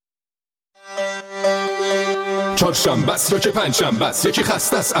چهارشنبه است یا که پنجشنبه است، یکی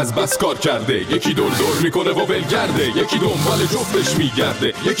خسته است از بس کار کرده، یکی دور دور میکنه و ولگرده، یکی دنبال جفتش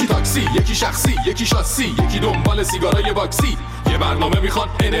میگرده، یکی تاکسی، یکی شخصی، یکی شاسی، یکی دنبال سیگارای واکسی. یه برنامه میخوان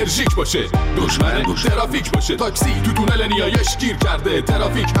انرژیک باشه، دشمن ترافیک باشه. تاکسی تو تونل نیایش گیر کرده،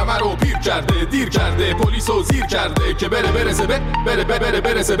 ترافیک همه رو پیر کرده، دیر کرده، پلیسو زیر کرده که برسه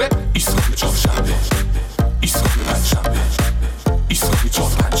به ایستگاه چهارشنبه، ایستگاه پنجشنبه، ایستگاه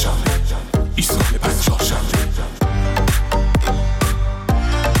چهارشنبه، ایستگاه پنجشنبه.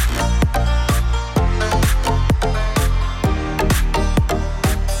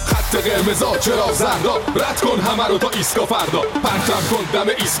 قرمزا چرا زردا، رد کن همه رو تا ایستگاه فردا، پرتم کن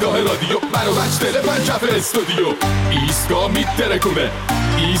دم ایستگاه رادیو، منو بچ تلفن کف استودیو. ایستگاه میترکونه،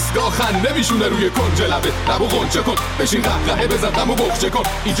 ایستگاه خنده میشونه روی کنج لبه، لبو غنچه کن، بشین قهقهه بزن دمو بخچه کن.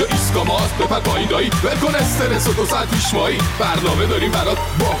 اینجا ایستگاه ماست، بپر پایین دایی، ول کن استرس و 2 ساعت پیش مایی. برنامه داریم برات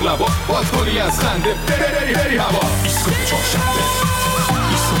باقلوا، باز کنی از خنده بری هوا. ایستگاه چهارشنبه،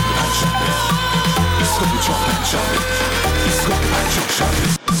 ایستگاه پنجشنبه، ایستگاه چهارشنبه، ایستگاه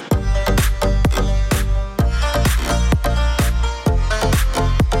پنجشنبه.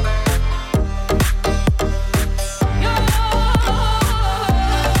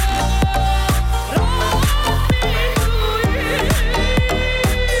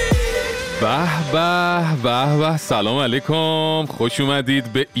 به سلام علیکم، خوش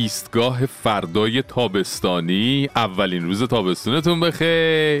اومدید به ایستگاه فردای تابستانی. اولین روز تابستونتون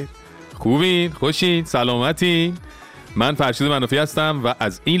بخیر. خوبین؟ خوشین؟ سلامتین؟ من فرشید منافی هستم و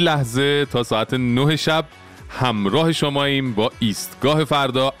از این لحظه تا ساعت 9 شب همراه شماییم با ایستگاه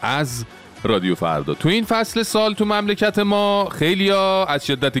فردا از رادیو فردا. تو این فصل سال تو مملکت ما خیلیا از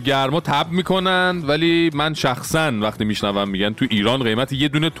شدت گرما تب میکنن، ولی من شخصا وقتی میشنوم میگن تو ایران قیمت یه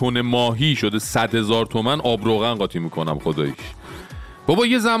دونه تن ماهی شده 100,000 تومان، آب روغن قاطی میکنم خداییش. بابا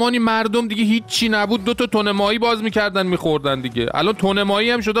یه زمانی مردم دیگه هیچی نبود 2 تا تن ماهی باز میکردن میخوردن دیگه، الان تن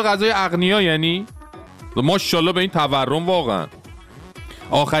ماهی هم شده غذای اغنیا. یعنی ماشاءالله به این تورم. واقعا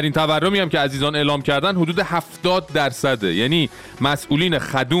آخرین تورمی هم که عزیزان اعلام کردن حدود 70%. یعنی مسئولین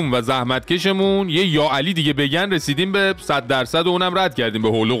خدوم و زحمتکشمون یه یا علی دیگه بگن رسیدیم به 100% و اونم رد کردیم به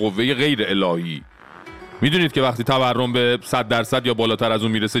حول و قوه غیر الهی. میدونید که وقتی تورم به 100% یا بالاتر از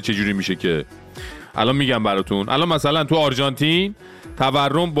اون میرسه چجوری میشه؟ که الان میگم براتون. الان مثلا تو آرژانتین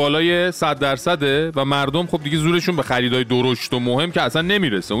تورم بالای 100% و مردم خب دیگه زورشون به خریدای درشت و مهم که اصلا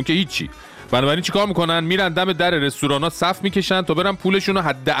نمیرسه، اون که هیچی. بنابراین چیکار میکنن؟ میرن دم در رستورانا صف میکشن تا برن پولشون رو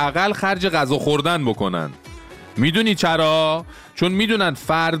حداقل خرج غذا خوردن بکنن. میدونی چرا؟ چون میدونن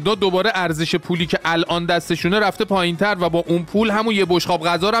فردا دوباره ارزش پولی که الان دستشونه رفته پایینتر و با اون پول همون یه بشقاب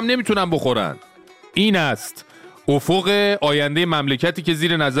غذا رو هم نمیتونن بخورن. این است افق آینده مملکتی که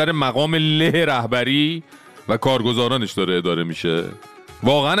زیر نظر مقام له رهبری و کارگزارانش داره اداره میشه.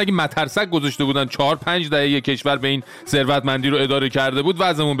 واقعا اگه مترسک گذاشته بودن 4-5 دهه کشور به این ثروتمندی رو اداره کرده بود،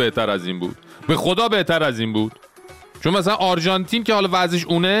 وضعمون بهتر از این بود. به خدا بهتر از این بود. چون مثلا آرژانتین که حالا وضعش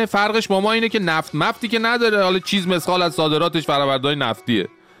اونه، فرقش با ما اینه که مفتی که نداره، حالا چیز مسخال از صادراتش فرآوردهای نفتیه.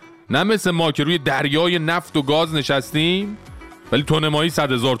 نه مثل ما که روی دریای نفت و گاز نشستیم ولی تن ماهی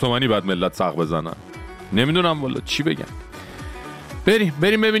 100,000 تومانی بعد ملت سق بزنن. نمیدونم والا چی بگم.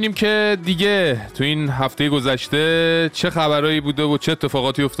 بریم ببینیم که دیگه تو این هفته گذشته چه خبرایی بوده و چه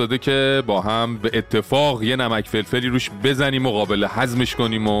اتفاقاتی افتاده که با هم به اتفاق یه نمک فلفلی روش بزنیم و قابل هضمش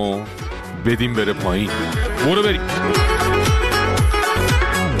کنیم و بدیم بره پایین. برو بریم.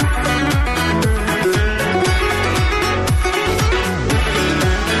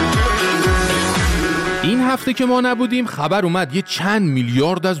 این هفته که ما نبودیم خبر اومد یه چند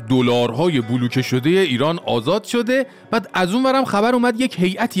میلیارد از دلارهای بلوکه شده ایران آزاد شده. بعد از اون ورم خبر اومد یک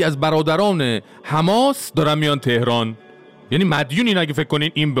هیئتی از برادران حماس دارن میان تهران. یعنی مدیونین اگه فکر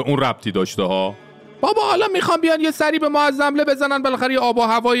کنین این به اون ربطی داشته ها. بابا حالا میخوام بیان یه سری به ما از حمله بزنن، بالاخره آب و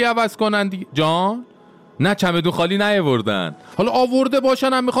هوایی عوض کنن دیگه. جان نه چمدون خالی نیاوردن، حالا آورده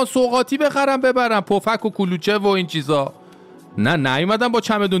باشن هم میخوان سوغاتی بخرن ببرن، پفک و کلوچه و این چیزا. نه نیومدن با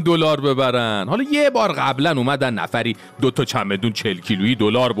چمدون دلار ببرن. حالا یه بار قبلا اومدن نفری 2 تا چمدون 40 کیلویی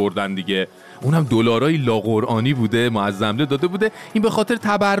دلار بردن دیگه، اونم دلارای لاقرآنی بوده، معظمله داده بوده. این به خاطر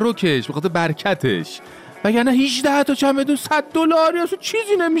تبرکش، به خاطر برکتش. وگرنه 18 تا چمدون $100 اصلا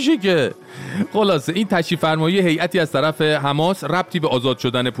چیزی نمیشه که. خلاصه این تشریف فرمایی هیئتی از طرف حماس ربطی به آزاد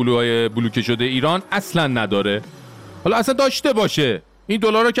شدن پولهای بلوکه شده ایران اصلا نداره. حالا اصلا داشته باشه، این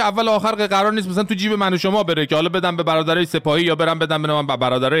دلارا که اول آخر قرار نیست مثلا تو جیب من و شما بره که حالا بدم به برادرای سپاهی یا برم بدم به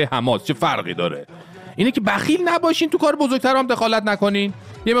برادرای حماس، چه فرقی داره؟ اینه که بخیل نباشین، تو کار بزرگتر هم دخالت نکنین،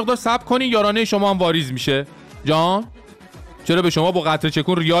 یه مقدار صبر کنین، یارانه شما هم واریز میشه. جان چرا به شما با قطره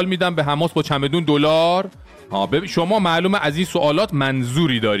چکون ریال میدم، به حماس با چمدون دلار؟ ببین شما معلومه از این سوالات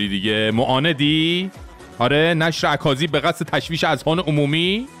منظوری داری دیگه، معاندی؟ آره، نشر اکاذیب به قصد تشویش اذهان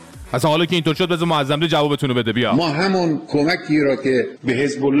عمومی. اصلا حالا که اینطور شد بذار معظم جوابتون رو بده. بیا ما همون کمکی را که به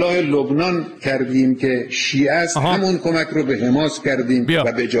حزب الله لبنان کردیم که شیعه است، همون کمک رو به حماس کردیم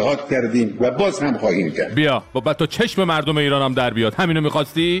و به جهاد کردیم و باز هم خواهیم کرد. بیا با تا چشم مردم ایران هم در بیاد. همینو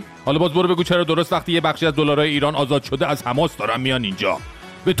می‌خواستی؟ حالا باز برو بگو چرا درست وقتی یه بخشی از دلارای ایران آزاد شده از حماس دارن میان اینجا.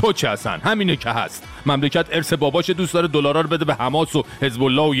 به تو چه اصلا؟ همینه که هست. مملکت ارث باباش دوست داره دلارا رو بده به حماس و حزب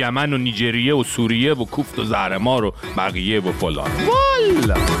الله و یمن و نیجریه و سوریه و کوفت و زهرمار و بقیه و فلان.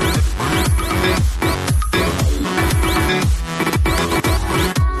 والا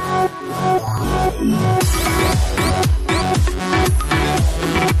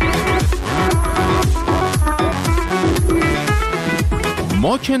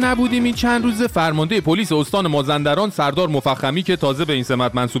ما که نبودیم این چند روز فرمانده پلیس استان مازندران سردار مفخمی که تازه به این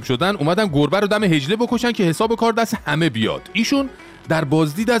سمت منصوب شدن اومدن گربه رو دم حجله بکشن که حساب کار دست همه بیاد. ایشون در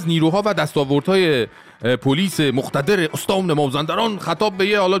بازدید از نیروها و دستاوردهای پلیس مقتدر استان مازندران خطاب به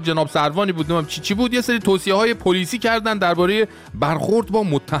یه حالا جناب سروانی بود، نمیدونم چی بود، یه سری توصیه‌های پلیسی کردن درباره برخورد با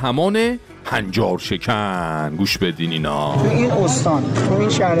متهمان هنجار شکن. گوش بدین اینا. تو این استان، تو این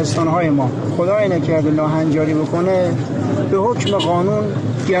شهرستان‌های ما خدای نکرده ناهنجاری بکنه به حکم قانون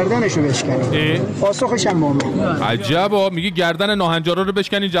گردنشو بشکنید. پاسخش هم با من. عجبا، میگه گردن ناهنجارا رو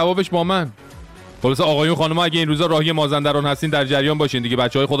بشکنین، جوابش با من. خلاص آقایون خانم‌ها اگه این روزا راهی مازندران هستین در جریان باشین دیگه.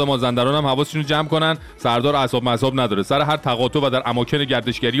 بچهای خود مازندران هم حواسشون رو جمع کنن. سردار اعصاب مصاب نداره. سر هر تقاطع و در اماکن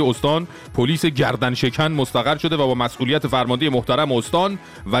گردشگری استان پلیس گردن شکن مستقر شده و با مسئولیت فرمانده محترم استان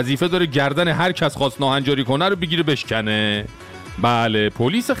وظیفه داره گردن هر کس خواست ناهنجاری کنه رو بگیره بشکنه. بله،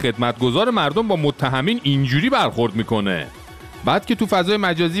 پلیس خدمتگزار مردم با متهمین اینجوری برخورد میکنه. بعد که تو فضای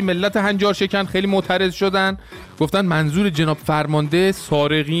مجازی ملت هنجار شکن خیلی معترض شدن، گفتن منظور جناب فرمانده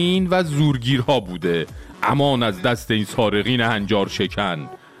سارقین و زورگیرها بوده. امان از دست این سارقین هنجار شکن.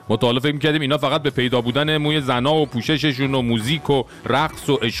 مطالعه فکر می‌کردیم اینا فقط به پیدا بودن موی زنا و پوشششون و موزیک و رقص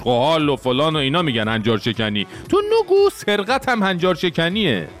و عشق و حال و فلان و اینا میگن هنجار شکنی. تو نگو سرقت هم هنجار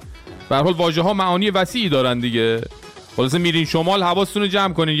شکنیه. به هر حال واژه‌ها معانی وسیعی دارن دیگه. خلاصه میرین شمال حواستون رو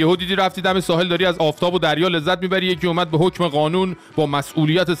جمع کنین. یهو دیدی رفتی دم ساحل داری از آفتاب و دریا لذت میبری، یکی اومد به حکم قانون با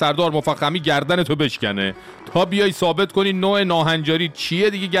مسئولیت سردار مفخمی گردن تو بشکنه. تا بیای ثابت کنی نوع ناهنجاری چیه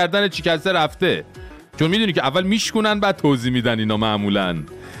دیگه گردن شکسته رفته. چون میدونی که اول میشکنن بعد توضیح میدن اینا معمولاً.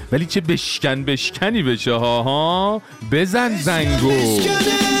 ولی چه بشکنی بشه ها. بزن زنگو.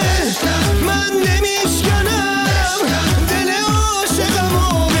 من نمیشکنم دل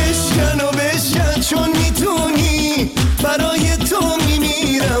عاشقمو بشکن چون میتونی برای تو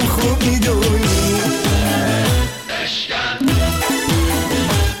میمیرم خوب میدونی.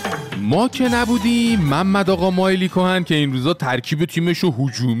 ما که نبودیم محمد آقا مایلی کهن که این روزا ترکیب تیمشو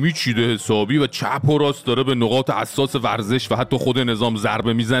هجومی چیده حسابی و چپ و راست داره به نقاط حساس ورزش و حتی خود نظام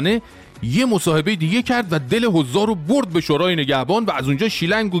ضربه میزنه، یه مصاحبه دیگه کرد و دل حضار رو برد به شورای نگهبان و از اونجا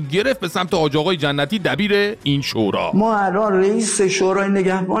شیلنگو گرفت به سمت حاج آقای جنتی دبیر این شورا. ما الان رئیس شورای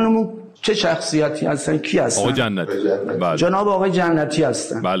نگهبانمون چه شخصیتی هستن؟ کی هستن؟ آقای جنتی. بله. جناب آقای جنتی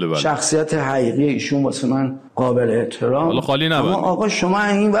هستن. بله. شخصیت حقیقی ایشون واسه من قابل احترام. حالا خالی نبود. اما آقا شما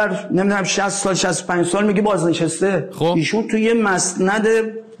اینور نمیدونم 60 سال 65 سال میگی بازنشسته. خب ایشون تو یه مسند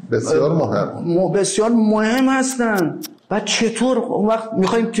بسیار مهم هستن. بعد چطور اون وقت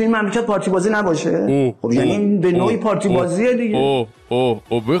میخوایم توی این مملکت پارتی بازی نباشه؟ خب یعنی به نوعی پارتی بازیه دیگه.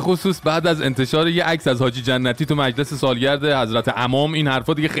 به خصوص بعد از انتشار یه عکس از حاجی جنتی تو مجلس سالگرد حضرت امام این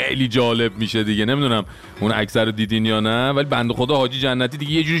حرفا دیگه خیلی جالب میشه دیگه. نمیدونم اون عکس رو دیدین یا نه، ولی بنده خدا حاجی جنتی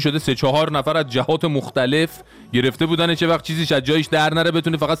دیگه یه جوری شده 3-4 نفر از جهات مختلف گرفته بودن چه وقت چیزیش از جایش در نره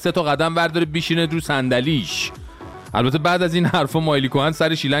بتونه فقط 3 تا قدم برداره بشینه رو صندلیش. البته بعد از این حرفا مایلی کهن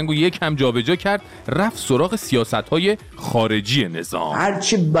سر شیلنگو یک هم جابجا کرد، رفت سراغ سیاست‌های خارجی نظام.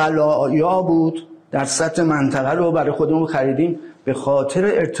 هرچی بلایا بود در سطح منطقه رو برای خودمون خریدیم به خاطر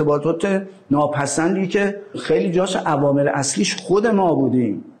ارتباطات ناپسندی که خیلی جاش عوامل اصلیش خود ما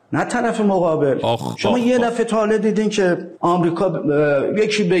بودیم، نه طرف مقابل. شما یه دفعه تا حالا دیدین که آمریکا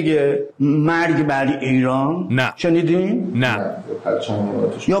یکی بگه مرگ بر ایران؟ نه. شنیدین؟ نه.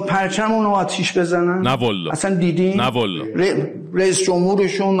 یا پرچمون رو آتیش بزنن؟ نه والله. اصلا دیدین؟ نه والله. رئیس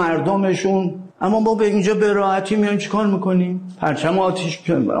جمهورشون، مردمشون. اما ما به اینجا به راحتی میایم چیکار میکنیم؟ پرچم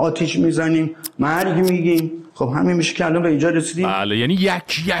آتیش میزنیم، مرگ میگیم. خب همین میشه که الان به اینجا رسیدیم. بله، یعنی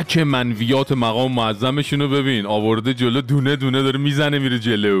یک منویات مقام معظمشونو ببین آورده جلو، دونه دونه داره میزنه میره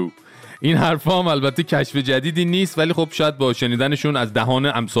جلو. این حرفا هم البته کشف جدیدی نیست، ولی خب شاید با شنیدنشون از دهان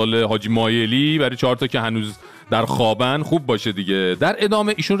امثال حاجی مایلی برای 4 تا که هنوز در خوابن خوب باشه دیگه. در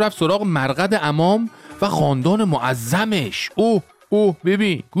ادامه ایشون رفت سراغ مرقد امام و خاندان معظمش.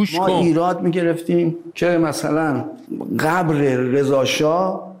 ببین گوش کن. ما ایراد میگرفتیم که مثلا قبر رضا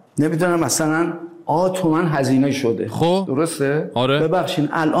شاه نمیدونم مثلا تومن هزینه شده. خب درسته؟ آره. ببخشین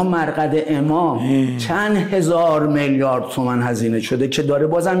الان مرقد امام چند هزار میلیارد تومن هزینه شده که داره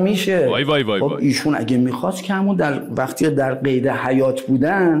بازم میشه. وای وای وای خب ایشون اگه میخواست که همون وقتی در قید حیات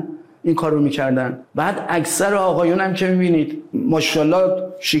بودن این کار رو میکردن. بعد اکثر آقایون هم که میبینید ماشاءالله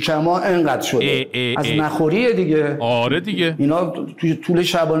شکم‌ها انقدر شده از نخوریه دیگه. آره دیگه اینا تو طول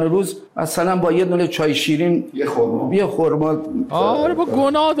شبانه روز مثلا با یه دونه چای شیرین یه خرما آره با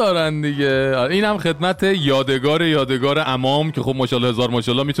گناه دارن دیگه. این هم خدمت یادگار عمام که خب ماشاءالله هزار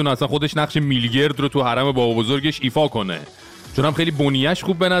ماشاءالله میتونه اصلا خودش نقش میلگرد رو تو حرم بابا بزرگش ایفا کنه، چون هم خیلی بنیش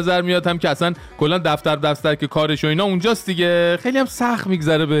خوب به نظر میاد، هم که اصلا کلا دفتر که کارش و اینا اونجاست دیگه. خیلی هم سخت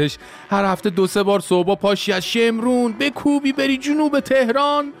میگذره بهش، هر هفته 2-3 بار صبح پاشی از شمرون بکوبی بری جنوب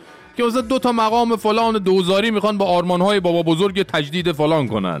تهران که واسه 2 مقام فلان دوزاری میخوان با آرمانهای بابا بزرگ تجدید فلان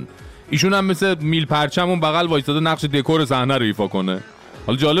کنن. ایشون هم مثل میل پرچم اون بغل وایساده نقش دکور صحنه رو ایفا کنه.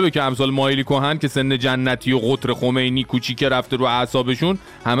 حالا جالبه که امثال مایلی کهن که سن جنتی و قطر خمینی کوچیکه رفته رو اعصابشون،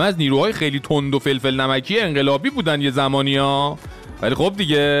 همه از نیروهای خیلی تند و فلفل نمکی انقلابی بودن یه زمانی‌ها. ولی خب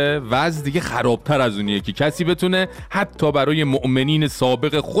دیگه وضع دیگه خرابتر از اونیه که کسی بتونه حتی برای مؤمنین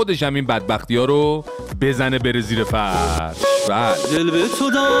سابق خودش هم این بدبختی‌ها رو بزنه بره زیر فرش. دل به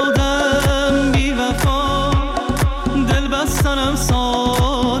تو دادم بی وفا، دل بستنم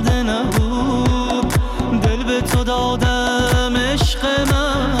ساده نبود، دل به تو دادم عشق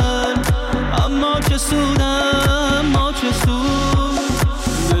من، اما چه سودم ما چه سود،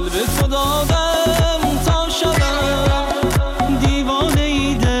 دل به تو دادم تا شدم دیوانه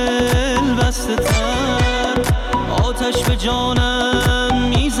ای دل بسته تر، آتش به جانم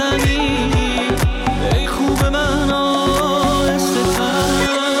میزنی ای خوب من آهسته تر.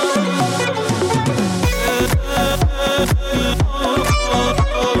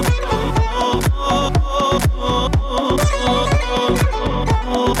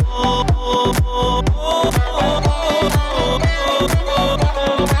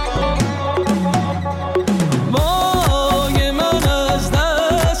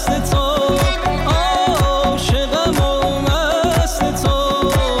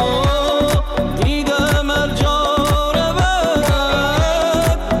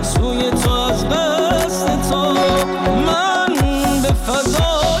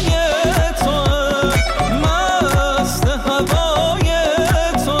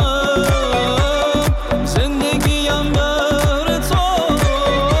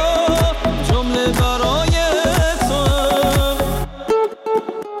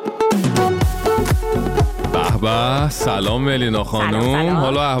 سلام ملینا خانم،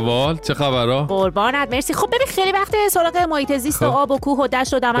 حالا احوال چه خبرا؟ قربانت مرسی. خب ببین خیلی وقت سراغ محیط زیست و آب و کوه و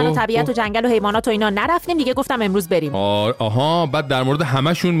دشت و دمن و طبیعت و جنگل و حیوانات و اینا نرفتیم دیگه، گفتم امروز بریم. آها بعد در مورد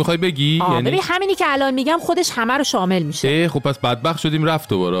همشون میخوای بگی؟ یعنی ببین همینی که الان میگم خودش همه رو شامل میشه. خب پس بدبخت شدیم رفت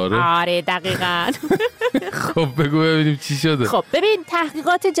دوباره. آره دقیقاً. خب بگو ببینیم چی شده. خب ببین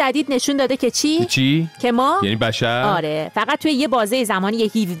تحقیقات جدید نشون داده که چی؟ که ما یعنی بشر آره فقط توی یه بازه زمانی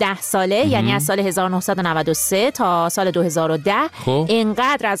 17 ساله یعنی از سال 1993 تا سال 2010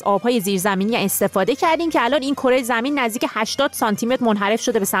 اینقدر از آبهای زیرزمینی استفاده کردیم که الان این کره زمین نزدیک 80 سانتی متر منحرف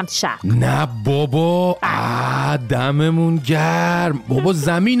شده به سمت شرق. نه بابا دممون گرم بابا،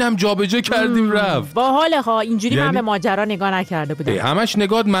 زمینم جابجا کردیم رفت. باحاله ها، اینجوری من به ماجرا نگاه نکرده بودم. همش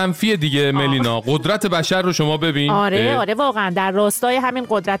نگاه منفیه دیگه ملینا. قدرت بشر رو شما ببین. آره واقعا در راستای همین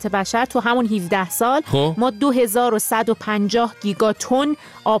قدرت بشر تو همون 17 سال ما 2150 گیگاتن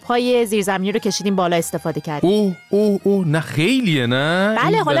آبهای زیرزمینی رو کشیدیم بالا استفاده کردیم. اوه نه خیلیه نه؟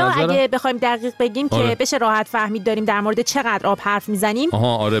 بله حالا اگه بخوایم دقیق بگیم که بشه راحت فهمید داریم در مورد چقدر آب حرف میزنیم.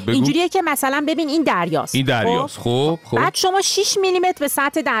 اینجوریه که مثلا ببین این دریاست. خب بعد شما 6 میلیمتر به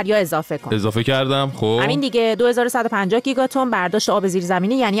سطح دریا اضافه کن. اضافه کردم. خب همین دیگه 2150 گیگاتن برداشت آب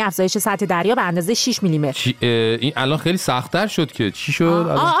زیرزمینی یعنی افزایش سطح دریا به اندازه 6 میلیمتر. این الان خیلی سخت‌تر شد که چی شد؟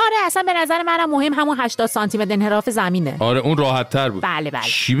 آره اصلا به نظر منم مهم همون 80 سانتی متر انحراف زمینه. آره اون راحت‌تر بود. بله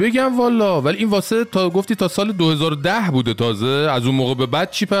چی بگم والا، ولی این واسه تا گفتی تا سال 2010 بوده تازه. از اون موقع به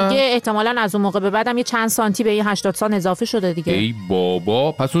بعد چی پس؟ دیگه احتمالاً از اون موقع به بعدم یه چند سانتی به این 80 سان اضافه شده دیگه. ای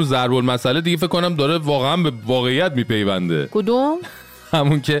بابا پس اون ضرب المثل دیگه فکر کنم داره واقعا به واقعیت میپیونده. کدوم؟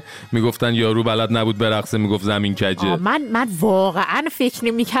 همون که میگفتن یارو بلد نبود برقصه میگفت زمین کجه. من واقعا فکر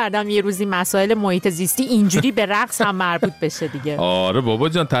نمی‌کردم یه روزی مسائل محیط زیستی اینجوری به رقص هم مربوط بشه دیگه. آره بابا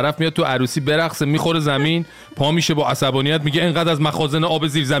جان، طرف میاد تو عروسی برقصه میخوره زمین، پا میشه با عصبانیت میگه انقدر از مخازن آب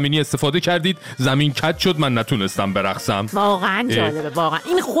زیرزمینی استفاده کردید زمین کج شد من نتونستم برقصم. واقعا جالبه واقعا.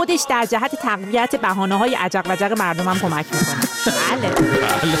 این خودش در جهت تقویت بهانه‌های عجق و جق مردم هم کمک میکنه.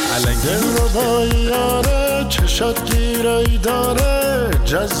 بله چشات گیرایی داره،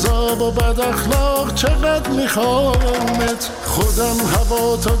 جذاب و بد اخلاق چقدر میخوامت. خودم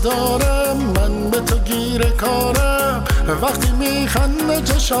هوا تو دارم، من به تو گیر کارم، وقتی میخنده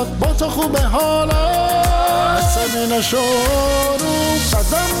چشات با تو خوبه حالم. عصبی نشو رو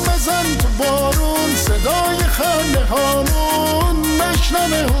قدم بزن تو بارون، صدای خنده هامون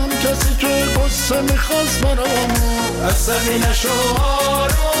نشنمه اون کسی که قصه میخواست برامون. عصبی نشو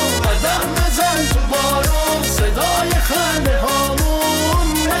رو قدم بزن تو بارون، صدای خنده هامون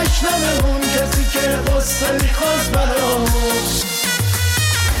نشنمه اون کسی که قصه میخواست برامون.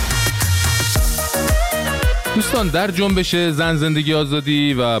 دوستان، در جنبش زن زندگی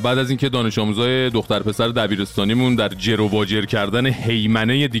آزادی و بعد از اینکه دانش آموزای دختر پسر دبیرستانیمون در جر و واجر کردن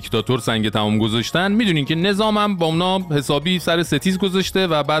هیمنه دیکتاتور سنگ تمام گذاشتن، میدونین که نظامم با اونا حسابی سر ستیز گذاشته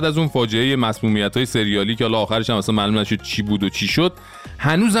و بعد از اون فاجعه مسمومیت‌های سریالی که حالا آخرش هم اصلا معلوم نشد چی بود و چی شد،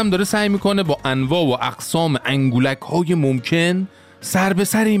 هنوزم داره سعی میکنه با انواع و اقسام انگولک‌های ممکن سر به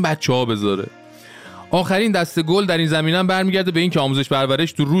سر این بچه‌ها بذاره. آخرین دسته گل در این زمینه برمیگرده به این که آموزش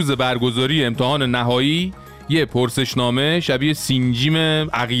پرورش تو روز برگزاری امتحان نهایی یه پرسشنامه شبیه سینجیم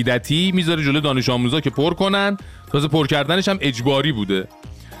عقیدتی میذاره جلوی دانش آموزا که پر کنن. تازه پر کردنش هم اجباری بوده.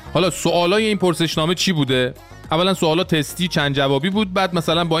 حالا سوالای این پرسشنامه چی بوده؟ اولا سوالا تستی چند جوابی بود. بعد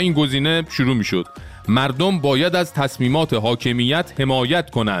مثلا با این گزینه شروع میشد: مردم باید از تصمیمات حاکمیت حمایت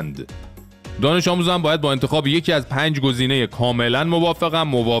کنند. دانش آموزا هم باید با انتخاب یکی از 5 گزینه کاملا موافقم،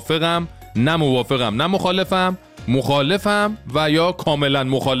 موافقم، نه موافقم، نه مخالفم، مخالفم و یا کاملا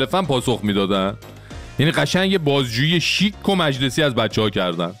مخالفم پاسخ میدادن. یعنی قشنگ یه بازجویی شیک و مجلسی از بچه‌ها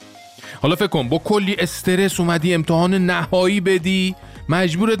کردن. حالا فکر کن با کلی استرس اومدی امتحان نهایی بدی،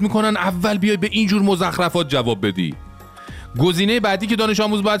 مجبورت میکنن اول بیای به اینجور مزخرفات جواب بدی. گزینه بعدی که دانش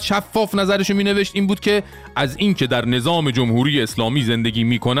آموز باید شفاف نظرشو مینوشت این بود که از این که در نظام جمهوری اسلامی زندگی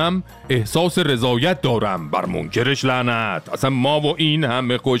میکنم احساس رضایت دارم، بر منکرش لعنت، اصلا ما و این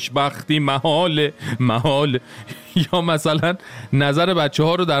همه خوشبختی محاله. یا مثلا نظر بچه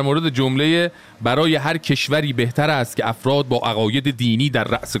ها رو در مورد جمله برای هر کشوری بهتر است که افراد با عقاید دینی در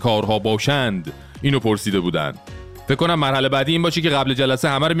رأس کارها باشند اینو پرسیده بودن. فکر کنم مرحله بعدی این باشه که قبل جلسه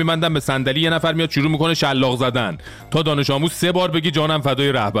همه رو میبندن به صندلی، یه نفر میاد شروع میکنه شلاق زدن تا دانش آموز 3 بار بگی جانم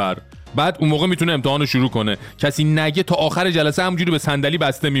فدای رهبر. بعد اون موقع میتونه امتحانو شروع کنه. کسی نگه تا آخر جلسه همونجوری به صندلی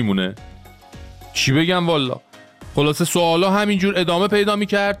بسته میمونه. چی بگم والا. خلاصه سوالا همینجور ادامه پیدا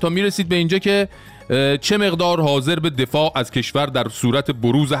میکرد تا میرسید به اینجا که چه مقدار حاضر به دفاع از کشور در صورت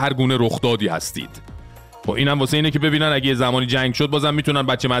بروز هر گونه رخدادی هستید. خب اینم واسه اینه که ببینن اگه زمانی جنگ شد بازم میتونن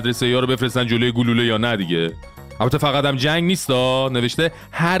بچه مدرسه‌ای ها رو بفرستن جلوی گلوله یا نه دیگه. البته فقط هم جنگ نیستا، نوشته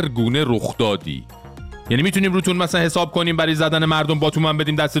هر گونه رخدادی. یعنی میتونیم روتون مثلا حساب کنیم برای زدن مردم با تومن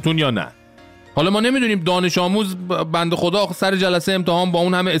بدیم دستتون یا نه. حالا ما نمیدونیم دانش آموز بنده خدا سر جلسه امتحان با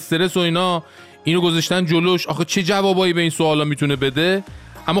اون همه استرس و اینا اینو گذاشتن جلوش، آخه چه جوابایی به این سوالا میتونه بده.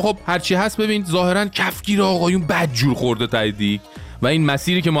 اما خب هرچی هست ببین ظاهرا کفگیر آقایون بدجور خورده تایدیک و این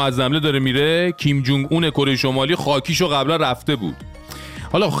مسیری که معظمله داره میره کیم جونگ اون کره شمالی خاکیشو قبلا رفته بود.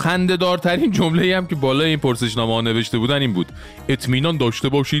 حالا خنده‌دارترین جمله‌ای هم که بالای این پرسشنامه ها نوشته بودن این بود: اطمینان داشته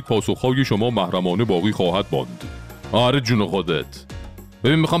باشید پاسخ‌های شما محرمانه باقی خواهد ماند. آره جون خودت.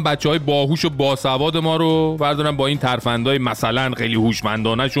 ببین میخوام بچه‌های باهوش و باسواد ما رو بردارن با این ترفندای مثلا خیلی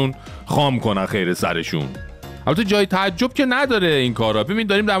هوشمندانه‌شون خام کنن خیر سرشون. البته جای تعجب که نداره این کارا. ببین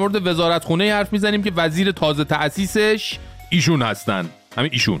داریم در مورد وزارتخونه حرف میزنیم که وزیر تازه تأسیسش ایشون هستن. همین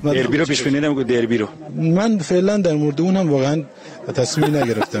ایشون. دربی رو پیش بینی نمیگه دربی رو. من فعلا در مورد اونم واقعا تصمیمی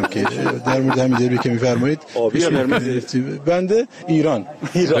نگرفتم که در مورد همین دربی که میفرمایید بنده ایران.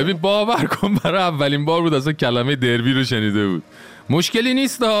 ببین باور کن برای اولین بار بود اصلا کلمه دربی رو شنیده بود. مشکلی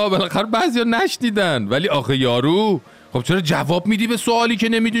نیست ها، بالاخره بعضیا نشنیدن. ولی آخه یارو خب چرا جواب میدی به سوالی که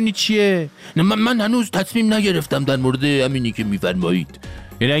نمیدونی چیه؟ من هنوز تصمیم نگرفتم در مورد همینی که میفرمایید.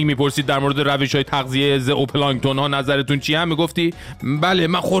 یعنی اگه میپرسید در مورد روش‌های تغذیه زئوپلانکتون ها نظرتون چیه، هم میگفتی بله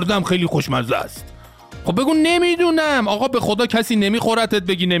من خوردم خیلی خوشمزه است. خب بگو نمیدونم. آقا به خدا کسی نمیخورتت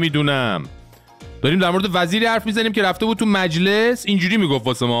بگی نمیدونم. داریم در مورد وزیری حرف میزنیم که رفته بود تو مجلس اینجوری میگفت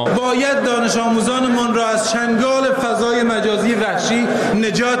واسه ما: باید دانش آموزانمان را از چنگال فضای مجازی وحشی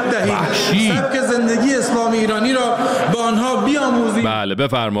نجات دهیم. سبک زندگی اسلامی ایرانی را با آنها بیاموزیم. بله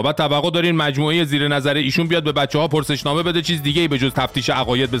بفرما. بعد توقع دارین مجموعه زیر نظر ایشون بیاد به بچه‌ها پرسشنامه بده چیز دیگه ای به جز تفتیش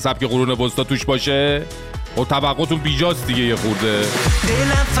عقاید به سبک قرون وسطا توش باشه؟ خب توقعتون بیجاست دیگه یه خورده.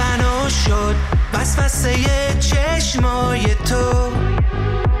 دلم فنا شد وسوسه چشمای تو،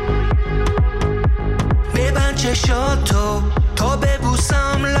 ببند چشاتو تا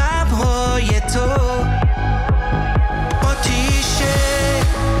ببوسم لبهای تو، آتیشه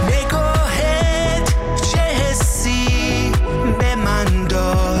نگاهت چه حسی به من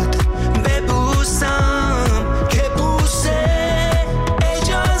داد، ببوسم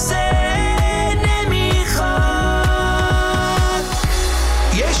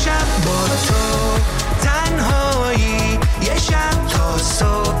شب با تو تنهایی، یه شب تا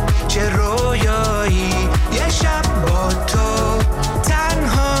صبح چه رویایی، یه شب با تو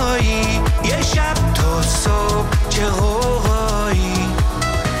تنهایی، یه شب تا صبح چه غوغایی.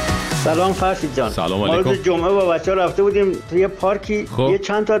 سلام فرشید جان. سلام علیکم. ما روز جمعه با بچه‌ها رفته بودیم توی یه پارکی. یه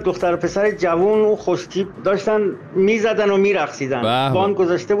چند تا دختر و پسر جوون و خوشتیپ داشتن میزدن و میرقصیدن. بان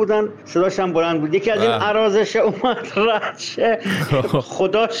گذاشته بودن، صداش هم بلند بود. یکی از این عرازشه اومد رد شه.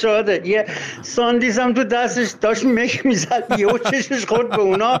 خدا شاهده یه ساندیس هم تو دستش داشت مک میزد، یهو چشمش خورد به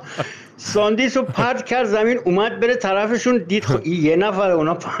اونا، ساندیس رو پرت کرد زمین، اومد بره طرفشون، دید یه نفره،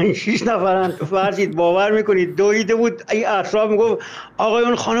 اونا 5-6 نفرن. فرضید باور میکنید دویده بود این اطراف، میگفت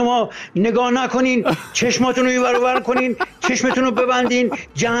آقایون خانما نگاه نکنین، چشماتون رو اینور اونور کنین، چشمتون رو ببندین،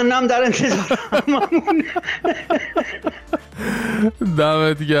 جهنم در انتظار هممونه.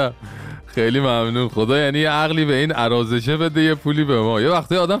 دمت گرم، خیلی ممنون. خدا یعنی عقلی به این عرازشه بده، یه پولی به ما. یه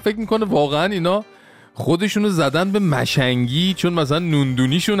وقتی آدم فکر میکنه واقعا اینا خودشونو زدن به مشنگی چون مثلا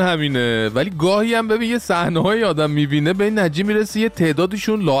نوندونیشون همینه، ولی گاهی هم ببین یه صحنه‌های آدم میبینه به این نتیجه میرسه یه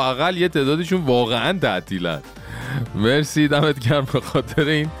تعدادشون لااقل یه تعدادشون واقعا تعطیلن. مرسی، دمت گرم به خاطر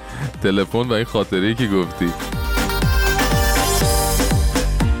این تلفن و این خاطره‌ای که گفتی.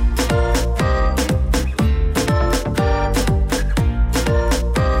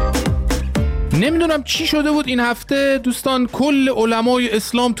 نمیدونم چی شده بود این هفته دوستان، کل علمای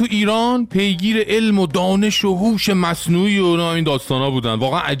اسلام تو ایران پیگیر علم و دانش و هوش مصنوعی و این داستانا بودن.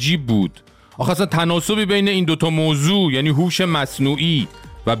 واقعا عجیب بود. آخه اصلا تناسبی بین این دوتا موضوع، یعنی هوش مصنوعی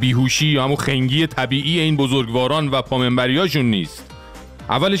و بیهوشی یا همون خنگی طبیعی این بزرگواران و پامنبریاشون نیست.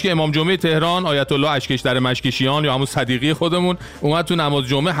 اولش که امام جمعه تهران آیت الله اشکش در مشکشیان یا همون صدیقی خودمون اومد تو نماز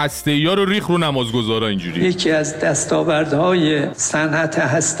جمعه هسته‌ای‌ها رو ریخ رو نمازگزارا. اینجوری یکی از دستاوردهای صنعت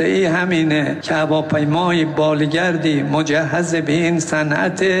هسته‌ای همینه که هواپیمای بالگردی مجهز به این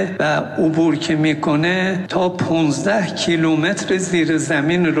صنعت و عبور که میکنه تا 15 کیلومتر زیر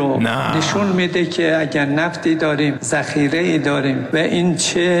زمین رو نشون میده که اگر نفتی داریم، ذخیره‌ای داریم و این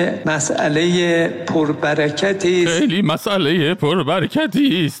چه مسئله پربرکتی است. خیلی مسئله پربرکتی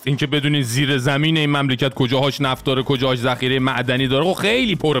است. این که بدونی زیر زمین این مملکت کجاهاش نفت داره، کجاهاش ذخیره معدنی داره،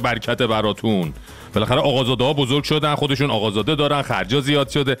 خیلی پربرکته براتون. بالاخره آقازاده ها بزرگ شدن، خودشون آقازاده دارن، خرجا زیاد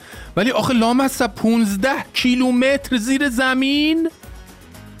شده، ولی آخه لامصب 15 کیلومتر زیر زمین.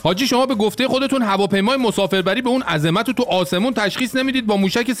 حاجی شما به گفته خودتون هواپیمای مسافربری به اون عظمت رو تو آسمون تشخیص نمیدید، با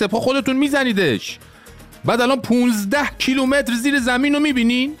موشک سپاه خودتون میزنیدش، بعد الان 15 کیلومتر زیر زمین رو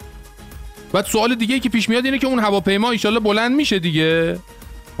میبینین. بعد سوال دیگه که پیش میاد اینه که اون هواپیما ان شاءالله بلند میشه دیگه.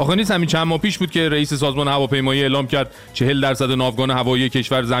 آخه نیست همین چند ماه پیش بود که رئیس سازمان هواپیمایی اعلام کرد 40% ناوگان هوایی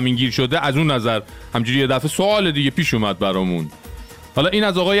کشور زمینگیر شده. از اون نظر همجوری یه دفعه سوال دیگه پیش اومد برامون. حالا این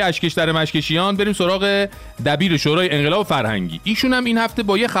از آقای اشکش در مشکشیان. بریم سراغ دبیر شورای انقلاب فرهنگی. ایشون هم این هفته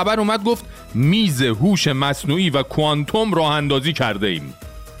با یه خبر اومد گفت میز هوش مصنوعی و کوانتوم راه اندازی کرده ایم.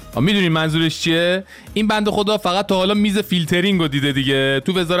 میدونین منظورش چیه؟ این بنده خدا فقط تا حالا میز فیلترینگ رو دیده دیگه.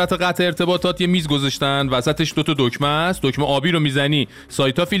 تو وزارت قطع ارتباطات یه میز گذاشتن، وسطش 2 تا دکمه است. دکمه آبی رو میزنی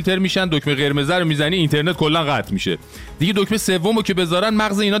سایت‌ها فیلتر میشن، دکمه قرمز رو میزنی اینترنت کلا قطع میشه. دیگه دکمه سومو که بذارن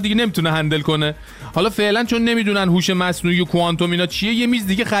مغز اینا دیگه نمیتونه هندل کنه. حالا فعلا چون نمیدونن هوش مصنوعی و کوانتوم اینا چیه، یه میز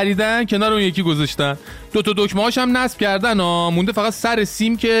دیگه خریدن کنار اون یکی گذاشتن. 2 تا دکمه‌هاش هم نصب کردن مونده فقط سر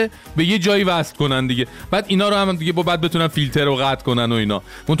سیم که به یه جایی وصل کنن دیگه. بعد اینا رو هم دیگه بعد بتونن فیلتر و قطع کنن و اینا.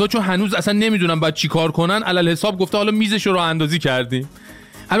 تا چون هنوز اصلا نمیدونن بعد چی کار کنن، علل حساب گفته حالا میزش رو اندازی کردیم.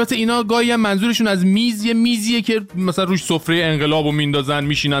 البته اینا گاهی هم منظورشون از میز یه میزیه که مثلا روش سفره انقلابو میندازن،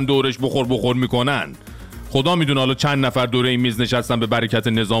 میشینن دورش بخور میکنن. خدا میدونه حالا چند نفر دوره این میز نشستن به برکت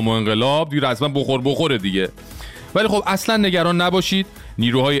نظام و انقلاب، دیگه اصلا بخوره دیگه. ولی خب اصلا نگران نباشید،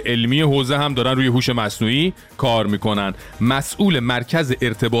 نیروهای علمی حوزه هم دارن روی هوش مصنوعی کار میکنن. مسئول مرکز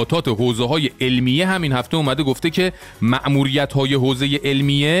ارتباطات حوزه‌های علمیه هم این هفته اومده گفته که مأموریت‌های حوزه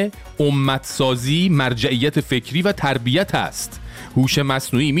علمیه امت‌سازی، مرجعیت فکری و تربیت است. هوش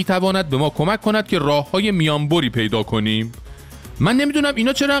مصنوعی میتواند به ما کمک کند که راه‌های میانبری پیدا کنیم. من نمیدونم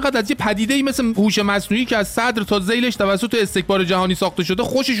اینا چرا انقدر از یه پدیده‌ای مثل هوش مصنوعی که از صدر تا ذیلش توسط استکبار جهانی ساخته شده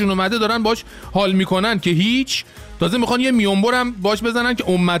خوششون اومده دارن باش حال میکنن که هیچ، تازه میخوان یه میانبرم باش بزنن که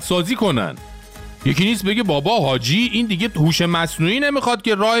امت سازی کنن. یکی نیست بگه بابا حاجی این دیگه هوش مصنوعی نمیخواد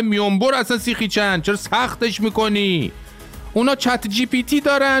که راه میانبر اصلا سیخی چند، چرا سختش میکنی؟ اونا چت جی پی تی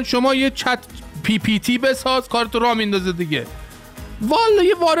دارن، شما یه چت پی پی تی بساز کارت راه میندازه دیگه. والا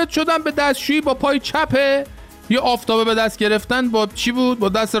یه وارد شدن به دستشویی با پای چپه، یه آفتابه به دست گرفتن با چی بود؟ با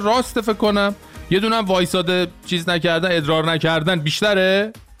دست راست فکر کنم. یه دونم وایساده چیز نکردن، ادرار نکردن.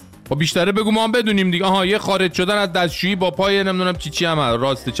 بیشتره؟ با بیشتره بگو ما هم بدونیم دیگه. آها یه خارج شدن از دستشویی با پای نمیدونم چی هم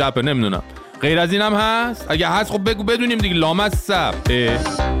راست چپه نمیدونم. غیر از این هم هست؟ اگه هست خب بگو بدونیم دیگه. لامصب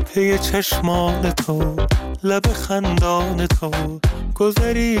پی چشمان تو، لب خندان تو،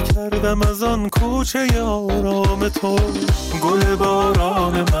 گذری کردم از آن کوچه آرام تو. گل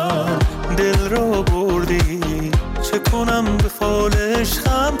باران من دل را بردی، چه کنم به فال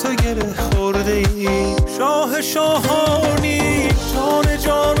عشقم تو گره خوردی. شاه شاهانی، جان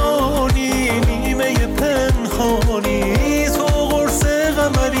جانانی، نیمه پنهانی، تو قرص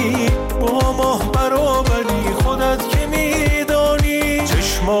قمری، با ماه برابری، خودت که میدانی.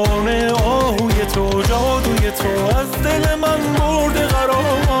 چشمان آهوی تو، جادوی تو از دل من برده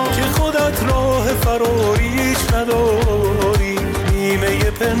قرار، که خودت راه فراریش نداری.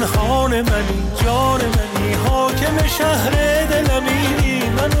 نیمه پنهان منی، جان منی، حاکم شهر دلمی،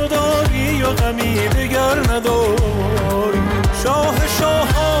 منو داری و غمی دگر نداری. شاه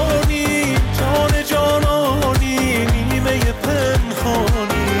شاهانی، جان جانانی، نیمه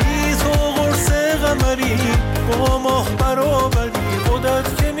پنهانی، تو قرص قمری، با ماه برابری،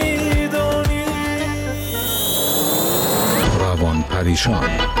 خودت که میدانی. روان پریشان.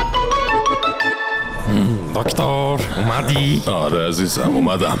 دکتر اومدی؟ آره عزیزم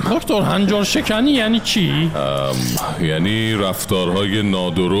اومدم. دکتر هنجار شکنی یعنی چی؟ یعنی رفتارهای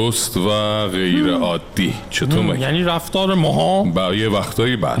نادرست و غیر عادی. چطور مگه؟ یعنی رفتار ماها؟ یه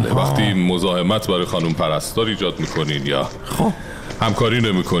وقتایی بله. وقتی مزاحمت برای خانم پرستار ایجاد میکنین یا همکاری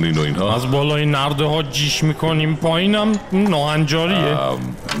نمیکنین و اینها. از بالای نرده ها جیش میکنیم، پایینم ناهنجاریه.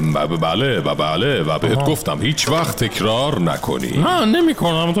 بله و بهت گفتم هیچ وقت تکرار نکنی. نه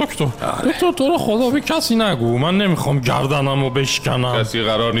نمیکنم دکتر. دکتر تو رو خدا به کسی نگو، من نمیخوام گردنمو بشکنم. کسی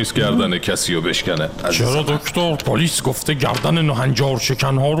قرار نیست گردن کسی رو بشکنه. چرا دکتر؟ پلیس گفته گردن ناهنجار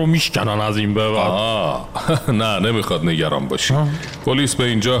شکن ها رو میشکنن از این به بعد. نه نمیخواد نگران باشی. پلیس به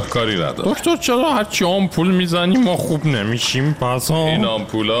اینجا کاری نداره. دکتر چرا هرچی آمپول میزنیم ما خوب نمیشیم پس؟ این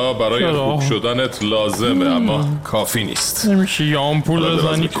آمپولا برای خوب شدنت لازمه اما کافی نیست. نمیشه یه آمپول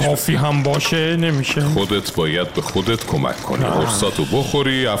بزنی کافی هم باشه؟ نمیشه. خودت باید به خودت کمک کنی، قرصاتو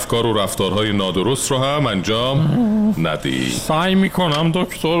بخوری، افکار و رفتارهای نادرست رو هم انجام ندی. سعی میکنم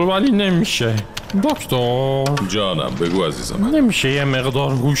دکتر ولی نمیشه. دکتر جانم بگو عزیزم. نمیشه یه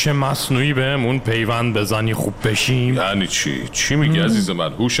مقدار هوش مصنوعی بهمون پیوند بزنی خوب بشیم؟ یعنی چی میگی عزیز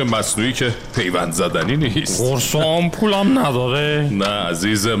من؟ هوش مصنوعی که پیوند زدنی نیست. قرص و آمپولم نداره. نه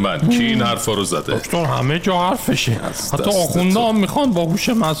عزیز من، کی این حرفا رو زده؟ دکتر همه جا حرفشه. حتی آخونده هم میخوان با هوش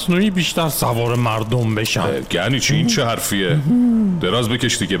مصنوعی بیشتر سوار مردم بشن. یعنی چی؟ این چه حرفیه؟ دراز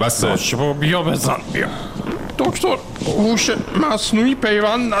بکش دیگه بسه. بیا بزن بیا. دکتر هوش مصنوعی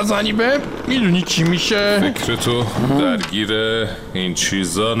پیوند نزنی به میدونی چی میشه؟ فکرتو درگیر این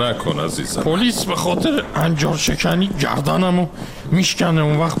چیزا نکن عزیزم. پلیس به خاطر هنجار شکنی گردنمو میشکنه،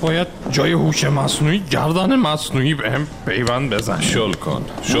 اون وقت باید جای هوش مصنوعی گردن مصنوعی بهم پیوند بزن.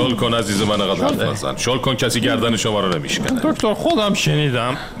 شل کن عزیز من، قدر حرف نزن. شل کن، کسی گردن شما رو نمیشکنه. دکتر خودم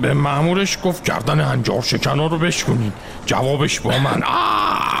شنیدم به مأمورش گفت گردن هنجار شکنا رو بشکنین، جوابش با من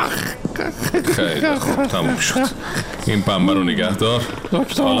خیلی خوب تموم شد. این پنبه رو نگه دار.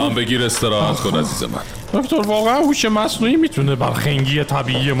 دکتر حالا هم استراحت کن عزیز من. دکتر واقعا هوش مصنوعی میتونه بر خنگی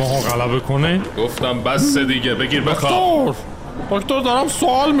طبیعی ما غلبه کنه؟ گفتم بس دیگه، بگیر بخواب. دکتر دارم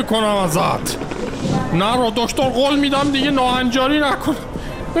سوال میکنم ازت. نه رو دکتر قول میدم دیگه ناهنجاری نکن.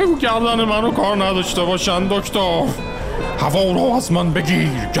 بگو گردن منو کار نداشته باشن دکتر. هوا رو از من بگیر،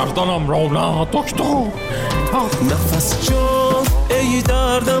 گردنم رو نه دکتر. نفس جان ای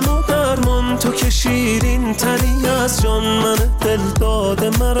دردم و درمان، تو که شیرین تری از جان، من دل داده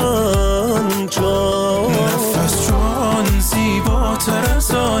مران جان. نفس جان زیباتر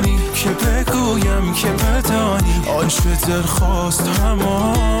از آنی که بگویم که بدانی، عاشق دل خواست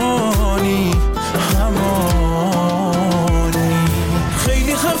همانی.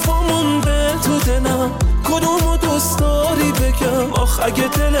 خیلی حرفا مونده تو دلم، کدومو دوست داری بگم؟ آخ اگه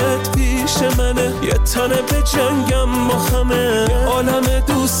دلت پیش منه، یه تنه به جنگم با همه عالم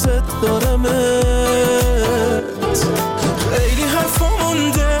دوست دارمت. خیلی حرفا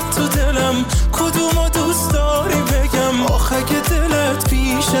مونده تو دلم، کدومو دوست داری بگم؟ آخ اگه دلت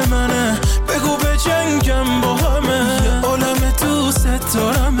پیش منه، بگو به جنگم با همه عالم دوست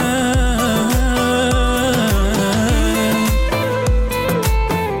دارمت.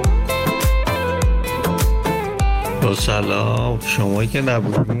 سلام، شما که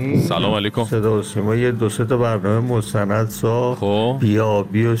نبودی؟ سلام علیکم. صدا و سیما یه 2-3 تا برنامه مستند ساخت.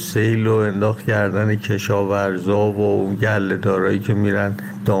 بیابی و سیل و انداخت کردن کشاورزا و اون گله دارایی که میرن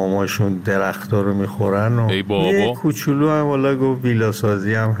داماشون درختا رو میخورن و ای بابا. یه کوچولو هم والا گفت ویلا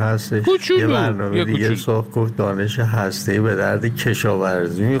سازی هم هستش. یه برنامه دیگه ساخت گفت دانش هسته‌ای به درد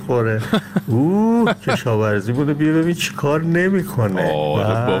کشاورزی میخوره. کشاورزی بوده بیا ببین چی کار نمیکنه.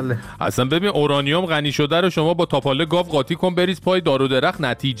 بله. اصلا ببین اورانیوم غنی شده رو شما با تاپاله گاو قاطی کن بریز پای دار و درخت،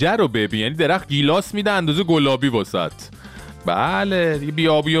 نتیجه رو ببین. یعنی درخت گیلاس میده اندازه گلابی واسط. بله دیگه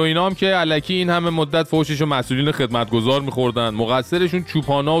بیابی و اینا هم که الکی این همه مدت فوششو مسئولین خدمتگزار میخوردن، مقصرشون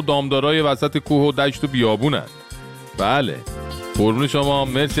چوپانا و دامدارای وسط کوه و دشت و بیابونن. بله قربون شما،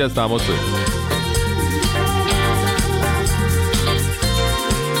 مرسی از تماست.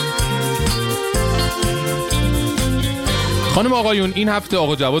 خانم آقایون، این هفته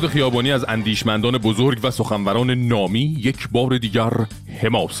آقا جواد خیابانی از اندیشمندان بزرگ و سخنوران نامی یک بار دیگر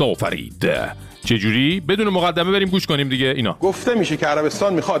حماسه آفرید. چجوری؟ بدون مقدمه بریم گوش کنیم دیگه. اینا گفته میشه که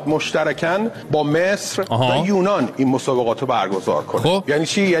عربستان میخواد مشترکاً با مصر و یونان این مسابقات رو برگزار کنه. خب. یعنی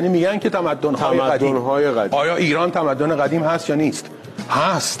چی؟ یعنی میگن که تمدن‌های قدیم. آیا ایران تمدن قدیم هست یا نیست؟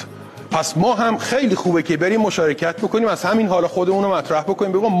 هست. پس ما هم خیلی خوبه که بریم مشارکت بکنیم، از همین حال خودمون رو مطرح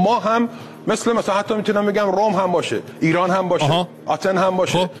بکنیم، بگم ما هم مثلا حتی میتونم بگم روم هم باشه، ایران هم باشه، آتن هم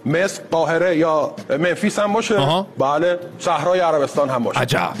باشه، مصر، قاهره یا منفیس هم باشه، بله، صحرای عربستان هم باشه.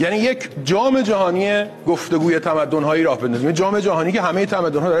 عجب. یعنی یک جام جهانی گفتگوی تمدن‌هایی راه بندازیم، جام جهانی که همه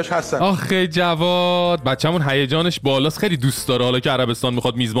تمدن‌ها درش هستن. آخه جواد بچه‌مون هیجانش بالاست، خیلی دوست داره حالا که عربستان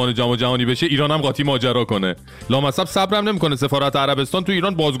میخواد میزبان جام جهانی بشه، ایران هم قاطی ماجرا کنه. لامصب صبرم نمیکنه سفارت عربستان تو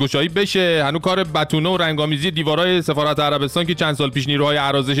ایران بازگشایی بشه. هنوز کار بتونه و رنگامیزی دیوارای سفارت عربستان که چند سال پیش نیروهای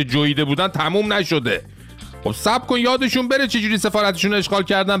ارازش جویده بودن تموم نشده. خب صبر کن یادشون بره چجوری سفارتشون اشغال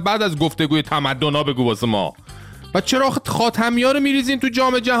کردن، بعد از گفتگوی تمدن‌ها بگو واسه ما. و چرا آخه خاتمی‌ها رو میریزین تو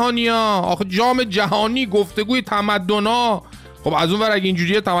جام جهانی ها؟ آخه جام جهانی گفتگوی تمدن‌ها. خب از اون ور اگه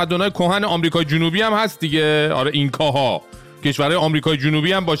اینجوریه تمدن‌های کهن آمریکای جنوبی هم هست دیگه. آره اینکاها کشورهای آمریکای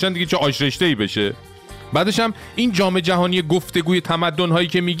جنوبی هم باشن دیگه، چه آش رشته‌ای بشه. بعدش هم این جام جهانی گفتگوی تمدن‌هایی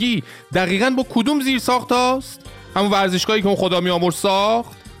که میگی دقیقاً با کدوم زیر ساخت هست؟ همون ورزشگاهی که اون خدا میامرز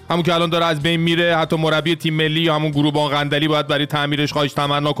ساخت، همون که الان داره از بین میره، حتی مربی تیم ملی یا همون گروبان قندلی باید برای تعمیرش خواهش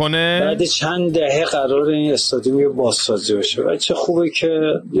تمنا کنه. بعد چند دهه قرار این استادیوم یه بازسازی بشه و چه خوبه که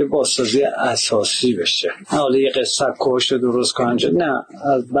یه بازسازی اساسی بشه، حالا یه قصه کوشت درست کنن، نه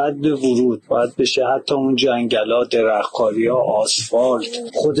از بعد ورود باید بشه، حتی اون جنگلا، درختکاری‌ها، آسفالت،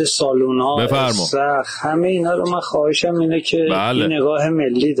 خود سالن‌ها، استخر، همه اینا رو من خواهشم اینه که یه نگاه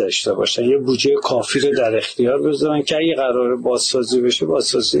ملی داشته باشن، یه بودجه کافی رو در اختیار بذارن که اگه قراره بازسازی بشه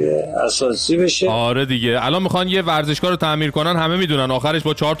بازسازی اساسی بشه. آره دیگه الان میخوان یه ورزشگاه رو تعمیر کنن، همه میدونن آخرش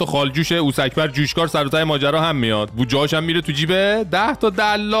با 4 تا خالجوش اوسکبر جوشکار سر تای ماجرا هم میاد، بودجه‌اش هم میره تو جیب 10 تا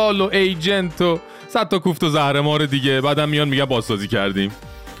دلال و ایجنت و 100 تا کوفت و زهرمار دیگه، بعدم میان میگن بازسازی کردیم.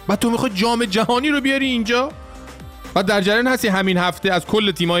 بعد تو میخوای جام جهانی رو بیاری اینجا؟ بعد در جریان هستی همین هفته از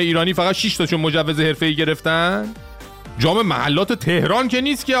کل تیم‌های ایرانی فقط 6 تاشون مجوز حرفه‌ای گرفتن. جام محلات تهران که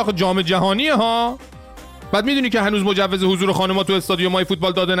نیست که آخه جام جهانیه ها. بعد میدونی که هنوز مجوز حضور خانم‌ها تو استادیوم‌های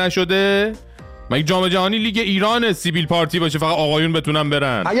فوتبال داده نشده؟ مگه جام جهانی لیگ ایران سیبیل پارتی باشه فقط آقایون بتونن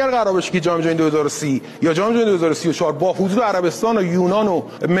برن؟ اگر قرار باشه که جام جهانی 2030 یا جام جهانی 2034 با حضور عربستان و یونان و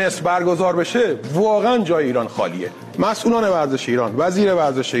مصر برگزار بشه، واقعا جای ایران خالیه. مسئولان ورزش ایران، وزیر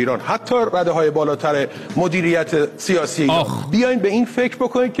ورزش ایران، حتی رده‌های بالاتر مدیریت سیاسی ایران بیاین به این فکر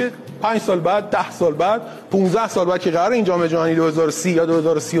بکنید که 5 سال بعد، 10 سال بعد، 15 سال بعد که قرار این جام جهانی 2030 یا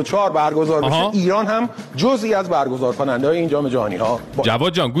 2034 برگزار بشه، ایران هم جزئی از برگزار کننده‌های این جام جهانی ها.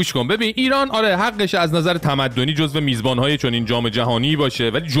 جواد جان گوش کن، ببین ایران آره حقش از نظر تمدنی جزو میزبان‌های چون این جام جهانی باشه،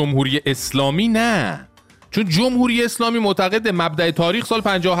 ولی جمهوری اسلامی نه. چون جمهوری اسلامی معتقد مبدأ تاریخ سال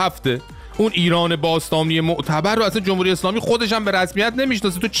 57، اون ایران باستانی معتبر رو اصلا جمهوری اسلامی خودش هم به رسمیت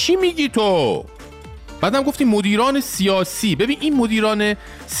نمیشناسه. تو چی میگی تو؟ بعدم گفتی مدیران سیاسی. ببین این مدیران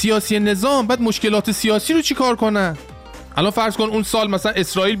سیاسی نظام بعد مشکلات سیاسی رو چی کار کنن؟ الان فرض کن اون سال مثلا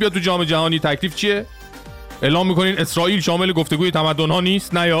اسرائیل بیاد تو جام جهانی، تکلیف چیه؟ اعلام میکنین اسرائیل شامل گفتگوی تمدن‌ها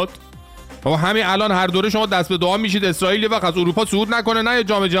نیست، نیاد. و همین الان هر دوره شما دست به دعا میشید اسرائیل یه وقت از اروپا صعود نکنه، نه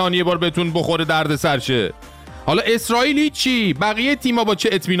جام جهانی یه بار بهتون بخوره درد سر شه. حالا اسرائیل چی؟ بقیه تیم‌ها با چه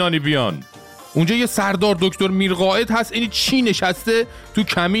اطمینانی بیان؟ اونجا یه سردار دکتر میرقائد هست، این چی نشسته تو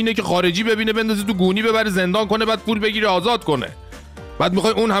کمینه که خارجی ببینه بندازه تو گونی ببره زندان کنه بعد پول بگیره آزاد کنه. بعد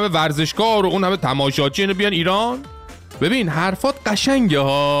میخوای اون همه ورزشکار و اون همه تماشاچی اینو بیان ایران؟ ببین حرفات قشنگه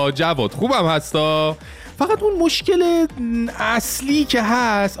ها جواد، خوبم هستا، فقط اون مشکل اصلی که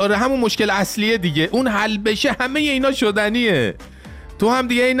هست، آره همون مشکل اصلیه دیگه، اون حل بشه همه اینا شدنیه. تو هم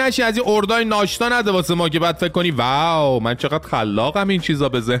دیگه این نشی از این اردای ناشتا نده واسه ما که بعد فکر کنی واو من چقدر خلاقم این چیزا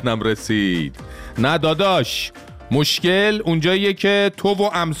به ذهنم رسید. نه داداش، مشکل اونجاییه که تو و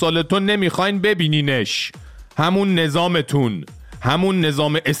امثال تو نمیخواین ببینینش، همون نظامتون، همون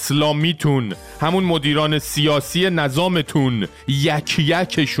نظام اسلامیتون، همون مدیران سیاسی نظامتون،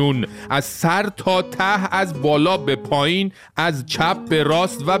 یکشون از سر تا ته، از بالا به پایین، از چپ به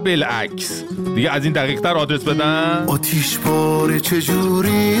راست و بالعکس. دیگه از این دقیق‌تر آدرس بدن؟ آتیش باره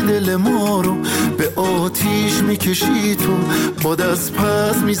چجوری دل ما رو به آتیش میکشی تو، باد از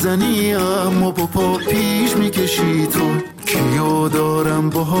پس میزنی اما با پا پیش میکشی تو. کیو دارم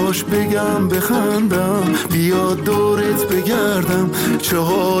باهاش بگم بخندم، بیا دورت بگردم، چه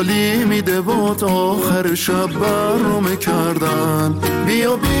حالی میده باد آخر شب برنامه کردن.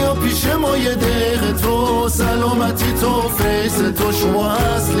 بیا پیش ما یه دقیقه تو، سلامتی تو، فیس تو، شما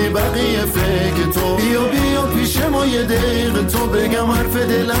اصلی بقیه فکر تو. بیا پیش ما یه دقیقه تو، بگم حرف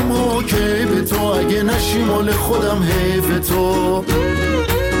دلم اوکی به تو، اگه نشی مال خودم حیف تو.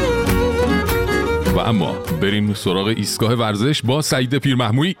 و اما بریم سراغ ایستگاه ورزش با سعید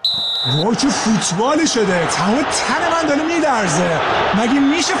پیرمحمویی. وای چه فوتبالی شده، تمام تن من داره میلرزه. مگه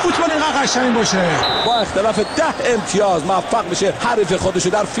میشه فوتبال اینقدر قشنگ باشه؟ با اختلاف 10 امتیاز موفق میشه حریف خودشو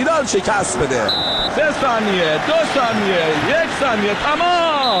در فینال شکست بده. 3 ثانیه، 2 ثانیه، 1 ثانیه،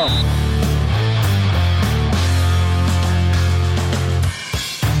 تمام.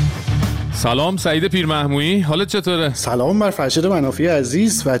 سلام سعید پیرمحمویی، حالت چطوره؟ سلام بر فرشید منافی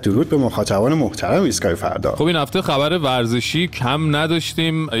عزیز و درود به مخاطبان محترم ایستگاه فردا. خب این هفته خبر ورزشی کم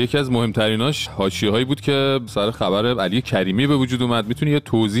نداشتیم. یکی از مهمتریناش حاشیه هایی بود که سر خبر علی کریمی به وجود اومد. میتونی یه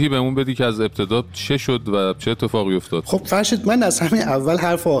توضیحی بهمون بدی که از ابتدا چه شد و چه اتفاقی افتاد؟ خب فرشید من از همین اول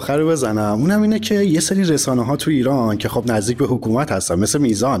حرف آخر رو بزنم. اونم اینه که یه سری رسانه ها تو ایران که خب نزدیک به حکومت هستن، مثل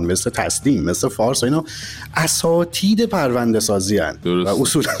میزان، مثل تفتیش، مثل فارس و اینا، اساتید پرونده سازی ان و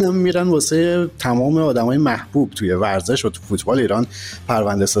اصولا میرن واسه تمام آدمای محبوب توی ورزش و تو فوتبال ایران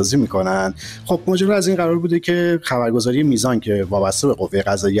پرونده سازی میکنن. خب ماجرا از این قرار بوده که خبرگزاری میزان که وابسته به قوه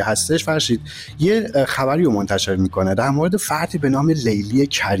قضاییه هستش فرشید یه خبری رو منتشر میکنه در مورد فردی به نام لیلی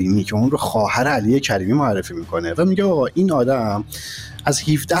کریمی که اون رو خواهر علی کریمی معرفی میکنه و میگه آقا این آدم از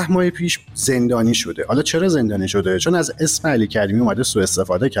 17 ماه پیش زندانی شده. حالا چرا زندانی شده؟ چون از اسم علی کریمی اومده سوء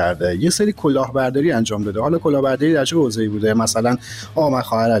استفاده کرده، یه سری کلاهبرداری انجام داده. حالا کلاهبرداری در چه حوزه‌ای بوده؟ مثلا من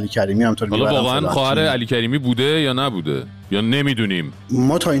خواهر علی کریمی هم حالا واقعا خواهر علی کریمی بوده یا نبوده یا نمیدونیم؟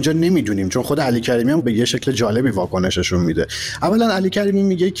 ما تا اینجا نمیدونیم، چون خود علی کریمی هم به یه شکل جالبی واکنششون میده. اولا علی کریمی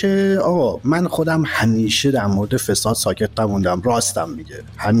میگه که آقا من خودم همیشه در مورد فساد ساکت نموندم، راستم میگه.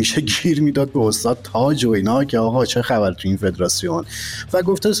 همیشه گیر میداد به استاد تاج و اینا که آقا چه خبر تو این فدراسیون، و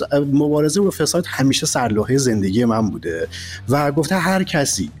گفته مبارزه با فساد همیشه سرلوحه زندگی من بوده و گفته هر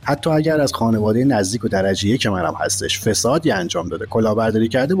کسی حتی اگر از خانواده نزدیک و درجه یک منم هستش فسادی انجام داده، کلاهبرداری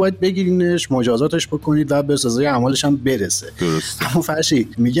کرده، باید بگیرینش، مجازاتش بکنید و به سزای اعمالش هم برسه. درست. اما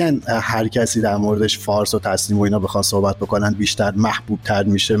فرشید میگن هر کسی در موردش فارس و تسلیم و اینا بخواد صحبت بکنن بیشتر محبوب تر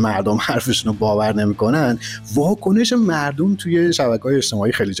میشه، مردم حرفشون رو باور نمیکنن. واکنش مردم توی شبکه‌های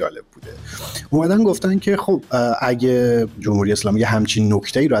اجتماعی خیلی جالب بوده. اومدن گفتن که خب اگه جمهوری اسلامی همچین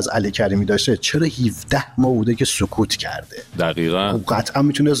نکته‌ای رو از علی کریمی داشته، چرا 17 ماه بوده که سکوت کرده؟ دقیقاً. خب قطعا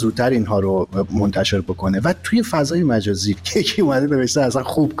میتونه زودتر اینها رو منتشر بکنه. و توی فضای مجازی یکی اومده نوشته اصلا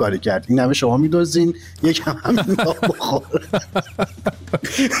خوب کاری کرد، این همه شما میدوزین، یکم همین بخور.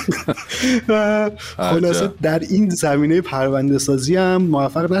 خلاصه در این زمینه پرونده سازی هم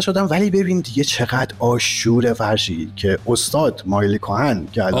موفق نشدم. ولی ببین دیگه چقدر آشوره فرشید که استاد مایلی کهن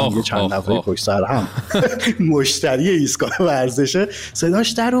که الان یه چند دفعه پشت سر هم مشتری ایستگاه ورزشه صداش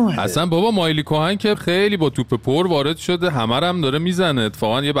در اومده. اصلا بابا مایلی کهن که خیلی با توپ پر وارد شده، همه رو هم داره میزنه.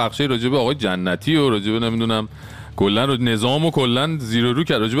 اتفاقا یه بخشی راجع به آقای جنتی و راجع به نمیدونم کلا رو نظام و کلا زیر رو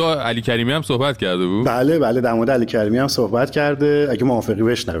کرد. راجع به علی کریمی هم صحبت کرده بود. بله در مورد علی کریمی هم صحبت کرده. اگه موافقی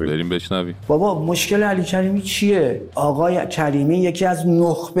بشنویم. بریم بشنویم. بابا مشکل علی کریمی چیه؟ آقای کریمی یکی از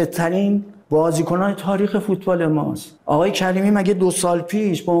نخبه ترین بازیکنان تاریخ فوتبال ماست. آقای کریمی مگه 2 سال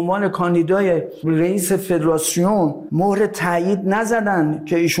پیش به عنوان کاندیدای رئیس فدراسیون مهر تایید نزدن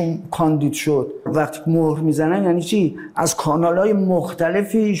که ایشون کاندید شد؟ وقتی مهر میزنن یعنی چی؟ از کانال‌های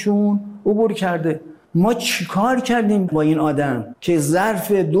مختلفی ایشون عبور کرده. ما چیکار کردیم با این آدم که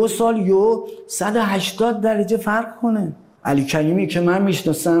ظرف 2 سال 180 درجه فرق کنه؟ علی کریمی که من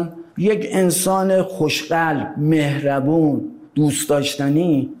میشناسم یک انسان خوشقلب، مهربون، دوست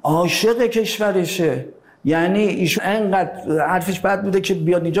داشتنی، عاشق کشورشه. یعنی ایشون انقدر حرفش بد بوده که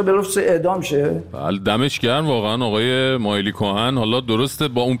بیاد اینجا به رفض اعدام شه. بله دمش گرم واقعا آقای مایلی کهن. حالا درسته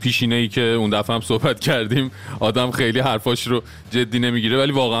با اون پیشینه‌ای که اون دفعه هم صحبت کردیم آدم خیلی حرفاش رو جدی نمیگیره،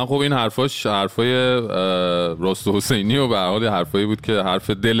 ولی واقعا خب این حرفای راست و حسینی و به هر حال حرفایی بود که حرف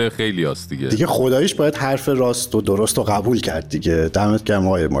دل خیلی است دیگه خداییش باید حرف راست و درست رو قبول کرد دیگه. دمت گرم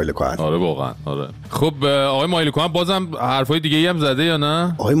آقای مایلی کهن. آره واقعا. آره خب آقای مایلی کهن بازم حرفای دیگه‌ای هم زده یا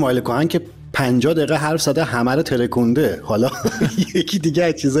نه؟ آقای مایلی کهن که 50 دقیقه حرف زده، همه رو ترکونده. حالا یکی دیگه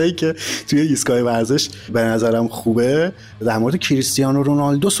از چیزایی که توی ایستگاه ورزش به نظرم خوبه، در مورد کریستیانو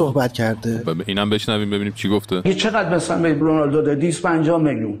رونالدو صحبت کرده. اینم بشنویم ببینیم چی گفته. چقدر مثلا به رونالدو داد؟ 250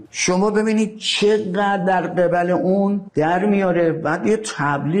 میلیون. شما ببینید چقدر در قبل اون در میاره. بعد یه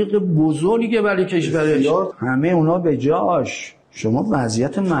تبلیغ بزرگه برای کشورش، همه اونا به جاش. شما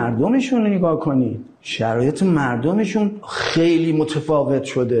وضعیت مردمشون رو نگاه کنید، شرایط مردمشون خیلی متفاوت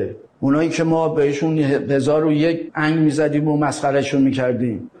شده. اونایی که ما بهشون 1001 انگ میزدیم و مسخرهشون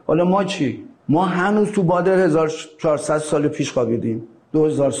میکردیم، حالا ما چی؟ ما هنوز تو باد 1400 سال پیش خوابیدیم،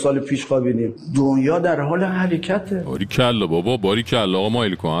 2000 سال پیش خوابیدیم. دنیا در حال حرکته. باریکلا بابا، باریکلا آقا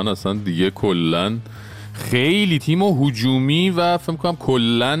مایل کهن. اصلا دیگه کلن خیلی تیم هجومی و فکر کنم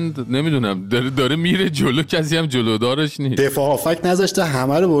کلن نمیدونم داره میره جلو، کسی هم جلودارش نیست. دفاع هافک نذاشته،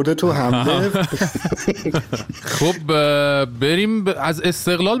 همه رو برده تو حمله. خب بریم از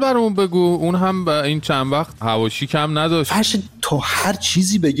استقلال برامون بگو. اون هم این چند وقت حواشی کم نداشت. تو هر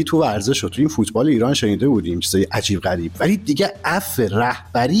چیزی بگی تو ورزش تو این فوتبال ایران شنیده بودیم، چیزای عجیب غریب، ولی دیگه عفو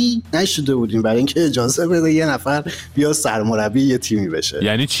رهبری نشده بودیم برای اینکه اجازه بده یه نفر بیا سرمربی یه تیمی بشه.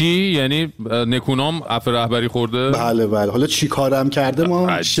 یعنی چی؟ یعنی نکونام عفو رهبری خورده؟ بله. حالا چی کارم کرده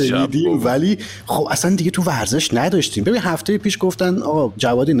ما شنیدیم، ولی خب اصلا دیگه تو ورزش نداشتیم. ببین هفته پیش گفتن آقا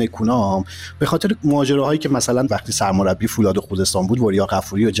جواد نکونام به خاطر ماجراهایی که مثلا وقتی سرمربی فولاد خوزستان بود وریا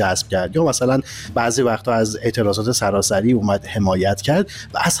غفوری رو جذب کرد، یا مثلا بعضی وقتا از اعتراضات سراسری اومد حمایت کرد،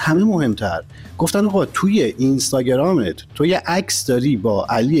 و از همه مهمتر گفتن آقا توی اینستاگرامت تو یه عکس داری با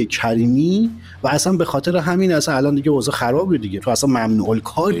علی کریمی و اصلا به خاطر همین اصلا الان دیگه اوضاع خرابه دیگه، تو اصلا ممنوع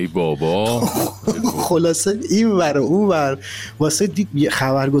الکار. ای بابا. خلاصه این ور اون ور واسه دید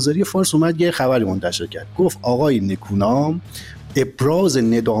خبرگزاری فارس اومد یه خبری منتشر کرد، گفت آقای نکونام ابراز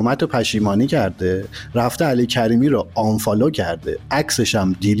ندامت و پشیمانی کرده، رفته علی کریمی رو آنفالو کرده، عکسش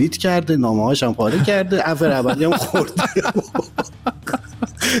هم دیلیت کرده، نامه‌هاش هم پاره کرده، عفو رهبری هم خورده.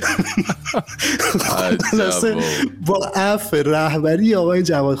 با عفو رهبری آقای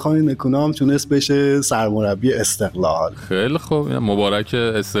جواد خان نکونام تونست بشه سرمربی استقلال. خیلی خوب، مبارک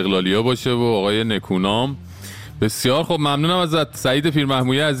استقلالیا باشه و آقای نکونام. بسیار خوب، ممنونم ازت سعید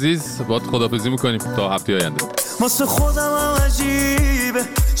پیرمحمودی عزیز. باهات خداحافظی میکنیم تا هفته آینده. واسه خودم هم عجیبه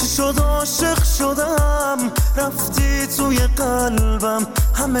چی شد عاشق شدم، رفتی توی قلبم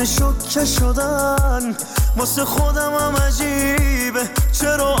همه شوکه شدن. واسه خودم هم عجیبه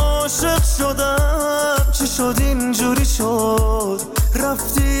چرا عاشق شدم، چی شد اینجوری شد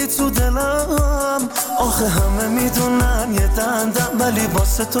رفتی تو دلم. آخه همه میدونن یه دندم، ولی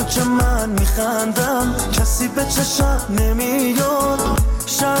واسه تو که من میخندم، کسی به چشم نمیاد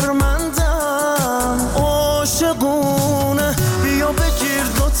شرمندم. عاشقونه بیا بگیر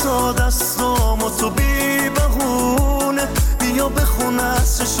دوتا دستامو تو بی بهونه، بیا بخون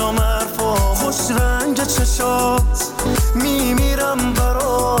از چشام حرفا خوش رنگ چشات، میمیرم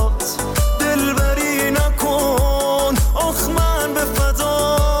برات دلبری نکن آخ من به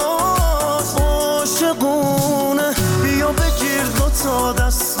فدات. عاشقونه بیا بگیر دوتا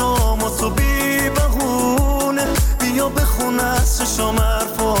دستامو تو بی بهونه، بیا بخون از چشام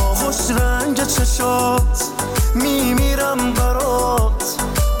حرفا خوش رنگ چشات، میمیرم برات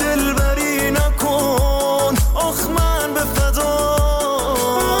دلبری نکن آخ من به فدات.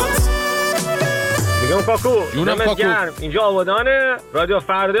 میگم کاکو دمت گرم، اینجا آبادانه، رادیو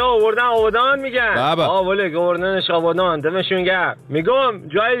فردا آوردن آبادان میگن. آوله گوردنش آبادان، دمشون گرم. میگم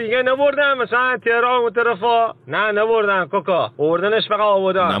جای دیگه نبردن مثلا تهران و طرفا، نه نبردن کاکا، آوردنش فقط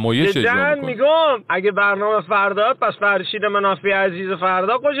آبادان. نمایش اجرا میگم اگه برنامه فردا، پس فرشید منافی عزیز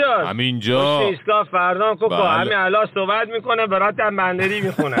فردا کجاست؟ همینجا ایستگاه فردا کاکا. همین الان صحبت میکنه برات هم بندری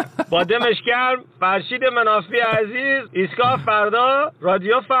میخونه. با دمش گرم فرشید منافی عزیز، ایستگاه فردا،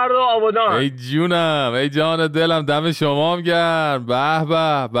 رادیو فردا آبادان. ای جونم، ای جان دلم، دم شما هم گرم. به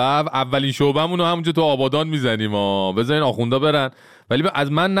به به، اولین شعبمون رو همونجا تو آبادان میزنیم. بذارین آخوندا برن، ولی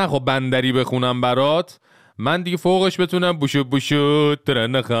از من نخوا بندری بخونم برات، من دیگه فوقش بتونم بوشو بوشو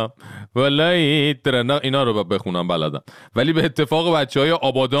ترنخم والله ترنخ اینا رو بخونم بلدم. ولی به اتفاق بچهای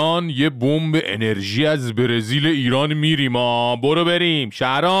آبادان یه بمب انرژی از برزیل ایران میریم. برو بریم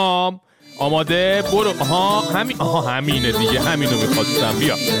شهرام، آماده برو. همینه دیگه، همینو میخواستم.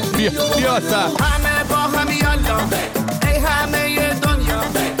 بیا همه با همی یالا، ای همه دنیا،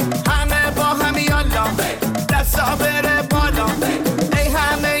 همه با همی یالا، دستا بره بالا، ای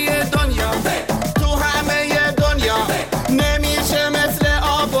همه دنیا، تو همه دنیا نمیشه مثل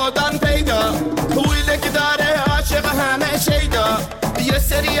آبادان پیدا، پولی که داره عاشق همه شیدا، یه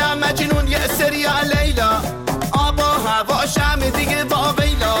سریا مجنون یه سریا لیلا، آب و هواش همه دیگه با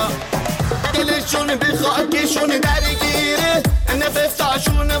ویلا، دلشون به خاکشون درگیره،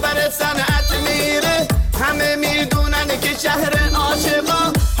 نفستاشون بر صنعت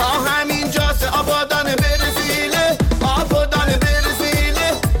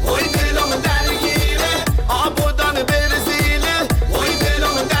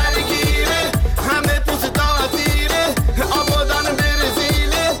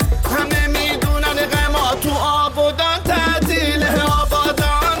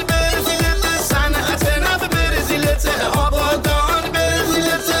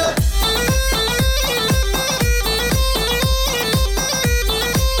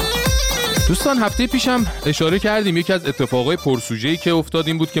دوستان هفته پیشم اشاره کردیم یکی از اتفاقای پرسوژه‌ای که افتاد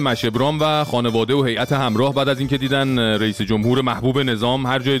این بود که مشبران و خانواده و هیئت همراه بعد از اینکه دیدن رئیس جمهور محبوب نظام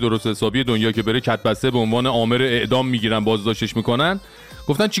هر جای درست حسابی دنیا که بره کتبسته به عنوان آمر اعدام میگیرن بازداشتش میکنن،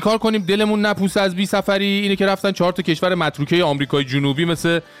 گفتن چیکار کنیم دلمون نپوسه از بی سفری. اینه که رفتن 4 تا کشور متروکه آمریکای جنوبی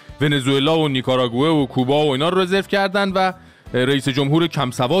مثل ونزوئلا و نیکاراگوئه و کوبا و اینا رو رزرو کردن و رئیس جمهور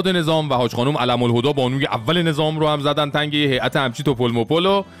کم سواد نظام و حاج خانم علم الهدی بانوی اول نظام رو هم زدن تنگ هیئت همچی توپل مپل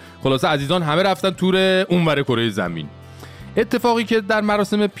و خلاصه عزیزان همه رفتن تور اونور کره زمین. اتفاقی که در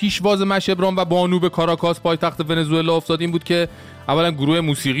مراسم پیشواز مشبران و بانو به کاراکاس پایتخت ونزوئلا افتاد این بود که اولا گروه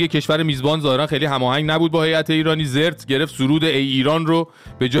موسیقی کشور میزبان ظاهرا خیلی هماهنگ نبود با هیئت ایرانی، زرت گرفت سرود ای ایران رو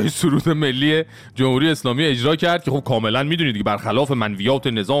به جای سرود ملی جمهوری اسلامی اجرا کرد که خب کاملا میدونید که برخلاف منویات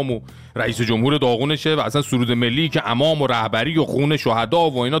نظام و رئیس جمهور داغونشه و اصلا سرود ملی که امام و رهبری و خون شهدا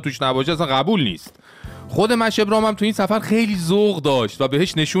و اینا توش نباشه اصلا قبول نیست. خود مشبران هم تو این سفر خیلی ذوق داشت و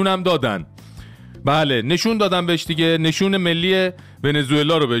بهش نشونم دادن. بله نشون دادن بهش دیگه، نشون ملی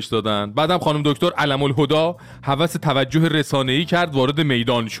ونزوئلا رو بهش دادن. بعدم خانم دکتر علم الهدی هوس توجه رسانه‌ای کرد وارد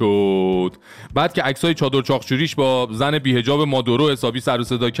میدان شد. بعد که عکسای چادر چاقچوریش با زن بی‌حجاب مادورو حسابی سر و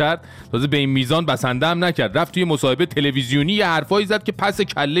صدا کرد، تازه به این میزان بسنده هم نکرد، رفت توی مصاحبه تلویزیونی یه حرفایی زد که پس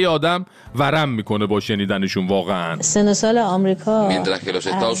کله آدم ورم میکنه با شنیدنشون واقعا. سن سال آمریکا mientras que los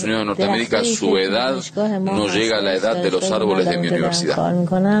Estados Unidos de Norteamérica su edad no llega a la edad de los árboles de mi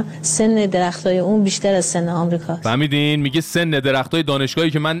universidad. سن درختای اون بیشتر از سن آمریکاست. فهمیدین؟ میگه سن درختای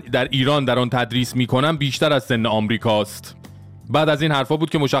دانشگاهی که من در ایران در آن تدریس میکنم بیشتر از سن آمریکاست. بعد از این حرفا بود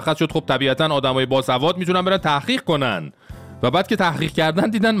که مشخص شد خب طبیعتاً آدمای باسواد میتونن برن تحقیق کنن و بعد که تحقیق کردن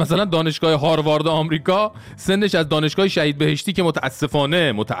دیدن مثلا دانشگاه هاروارد آمریکا سنش از دانشگاه شهید بهشتی که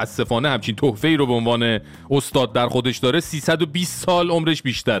متاسفانه همچین تحفه‌ای رو به عنوان استاد در خودش داره 320 سال عمرش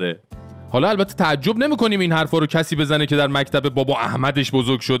بیشتره. حالا البته تعجب نمی‌کنیم این حرفا رو کسی بزنه که در مکتب بابا احمدش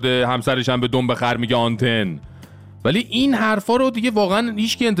بزرگ شده، همسرش هم به دنب خر میگه آنتن. ولی این حرفا رو دیگه واقعا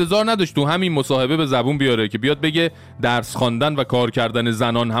هیچکی انتظار نداشت تو همین مصاحبه به زبون بیاره که بیاد بگه درس خواندن و کار کردن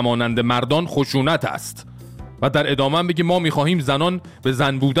زنان همانند مردان خشونت است. و در ادامه هم بگه ما می‌خواهیم زنان به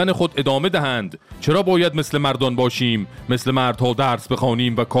زن بودن خود ادامه دهند. چرا باید مثل مردان باشیم، مثل مردها درس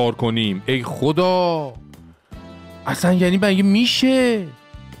بخوانیم و کار کنیم؟ ای خدا، اصلا یعنی مگه میشه؟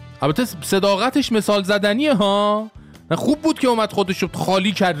 البته صداقتش مثال زدنیه ها. خوب بود که اومد خودش رو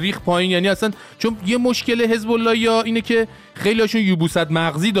خالی کرد ریخ پایین، یعنی اصلا چون یه مشکل حزب الله یا اینه که خیلی هاشون یبوست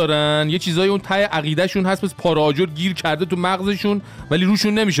مغزی دارن، یه چیزای اون ته عقیدهشون هست پس پاراجور گیر کرده تو مغزشون ولی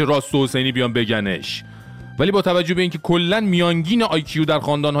روشون نمیشه راست و حسینی بیان بگنش. ولی با توجه به اینکه کلا میانگین آیکیو در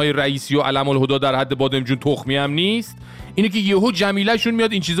خاندان‌های رییسی و علم الهدی در حد بادمجون تخمی هم نیست، اینه که یهو جمیله‌شون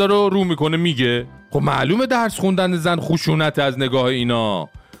میاد این چیزا رو میکنه میگه. خب معلومه درس خوندن زن خشونت از نگاه اینا.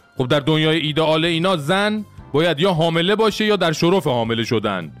 خب در دنیای ایدئال اینا زن باید یا حامله باشه یا در شرف حامله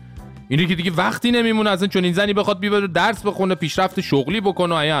شدن. اینه که دیگه وقتی نمیمونه اصلا چون این زنی بخواد بیاد درس بخونه، پیشرفت شغلی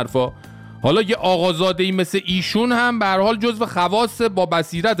بکنه و این حرفا. حالا یه آقازاده‌ای مثل ایشون هم به هر حال جزو خواص با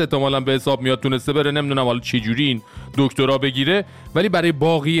بصیرت احتمالاً به حساب میاد، تونسته بره نمیدونم حالا چه جوری این دکترا بگیره، ولی برای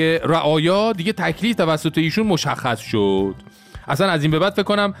باقی رعایا دیگه تکلیف توسط ایشون مشخص شد. اصلا از این به بعد فکر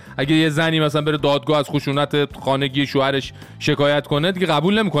کنم اگه یه زنی مثلا بره دادگاه از خشونت خانگی شوهرش شکایت کنه دیگه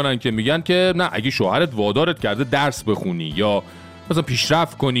قبول نمیکنن، که میگن که نه اگه شوهرت وادارت کرده درس بخونی یا مثلا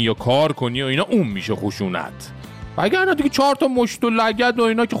پیشرفت کنی یا کار کنی و اینا اون میشه خشونت. و اگر نه دیگه 4 تا مشت و لگد و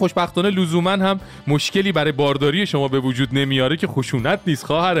اینا که خوشبختانه لزوما هم مشکلی برای بارداری شما به وجود نمیاره که خشونت نیست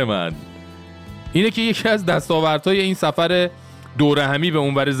خواهر من. اینه که یکی از دستاوردهای این سفر دوره همی به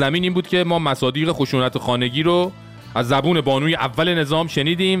اونور زمین این بود که ما مصادیق خشونت خانگی رو از زبون بانوی اول نظام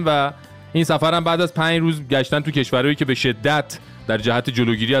شنیدیم و این سفر هم بعد از 5 روز گشتن تو کشورهایی که به شدت در جهت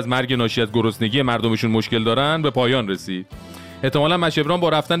جلوگیری از مرگ ناشی از گرسنگی مردمشون مشکل دارن به پایان رسید. احتمالاً مشبران با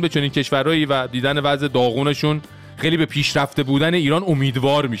رفتن به چنین کشورهایی و دیدن وضع داغونشون خیلی به پیشرفته بودن ایران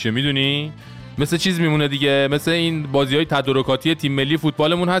امیدوار میشه، میدونی؟ مثل چیز میمونه دیگه، مثل این بازی‌های تدارکاتی تیم ملی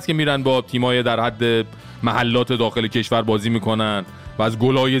فوتبالمون هست که میرن با تیمای در حد محلات داخل کشور بازی میکنن و از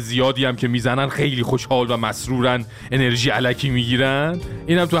گلای زیادی هم که میزنن خیلی خوشحال و مسرورن، انرژی الکی میگیرن.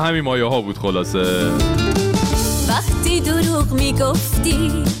 اینم تو همین مایه ها بود خلاصه. وقتی دروغ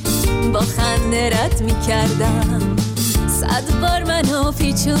میگفتی با خنده رد میکردم، 100 بار منو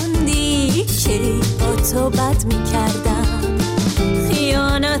پیچوندی که با تو بد میکردم،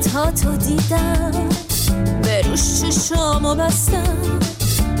 خیانت ها تو دیدم به روش چشامو بستم،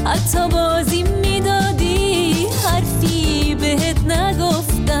 حتی بازی میدادی حرفی بهت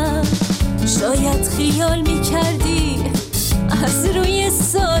نگفتم، شاید خیال میکردی از روی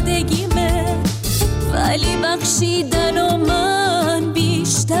سادگیمه، ولی بخشیدن و من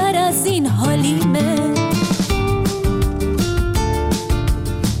بیشتر از این حالیمه.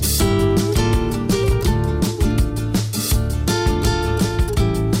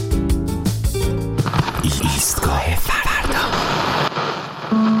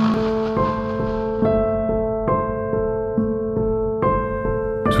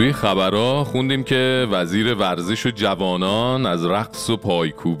 توی خبرها خوندیم که وزیر ورزش و جوانان از رقص و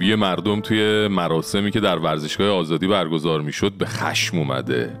پایکوبی مردم توی مراسمی که در ورزشگاه آزادی برگزار میشد به خشم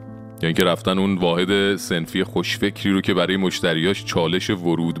اومده. یعنی که رفتن اون واحد صنفی خوشفکری رو که برای مشتریاش چالش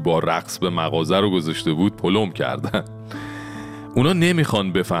ورود با رقص به مغازه رو گذاشته بود پلم کردن. اونا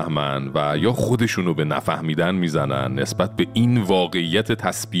نمیخوان بفهمن و یا خودشونو به نفهمیدن میزنن نسبت به این واقعیت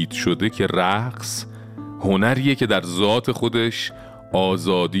تثبیت شده که رقص هنریه که در ذات خودش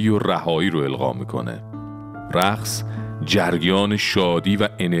آزادی و رهایی رو القا میکنه. رقص جریان شادی و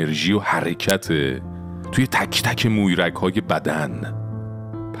انرژی و حرکت توی تک تک مویرگ‌های بدن.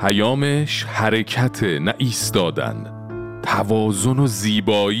 پیامش حرکت نه ایستادن، توازن و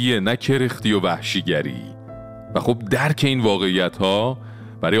زیبایی نه کرختی و وحشیگری. و خب درک این واقعیت‌ها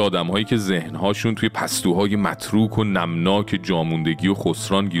برای آدم‌هایی که ذهن‌هاشون توی پستوهای متروک و نمناک جاموندگی و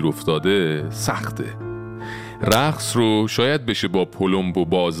خسران گیر افتاده سخته. رقص رو شاید بشه با پلمب و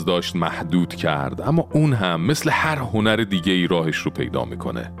بازداشت محدود کرد، اما اون هم مثل هر هنر دیگه ای راهش رو پیدا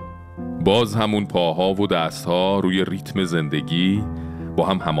میکنه. باز همون پاها و دستها روی ریتم زندگی با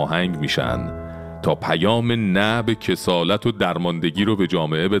هم هماهنگ میشن تا پیام نه به کسالت و درماندگی رو به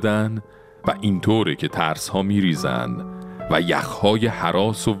جامعه بدن و اینطوره که ترس‌ها میریزن و یخ‌های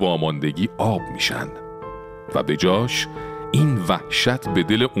هراس و واماندگی آب میشن و به جاش این وحشت به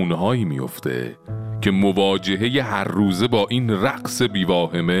دل اونهایی میفته که مواجهه هر روزه با این رقص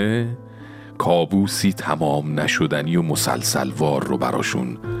بیواهمه کابوسی تمام نشدنی و مسلسلوار رو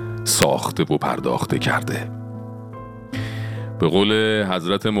براشون ساخته و پرداخته کرده. به قول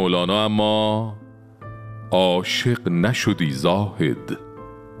حضرت مولانا اما عاشق نشدی زاهد،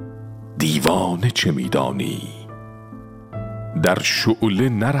 دیوانه چه میدانی؟ در شعله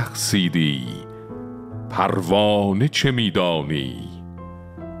نرقصیدی، پروانه چه میدانی؟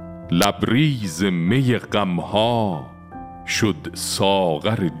 لبریز می غمها شد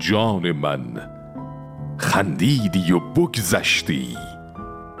ساغر جان من، خندیدی و بگذشتی،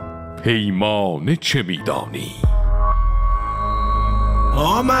 پیمانه چه میدانی؟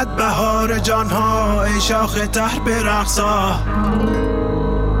 آمد بهار جانها ای شاخ تر برقصا،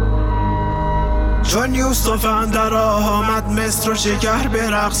 چون یوسف اندر آمد مصر و شکر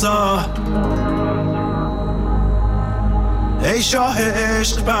برقصا. ای شاه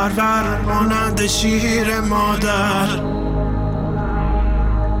عشق پرور مانند شیر مادر،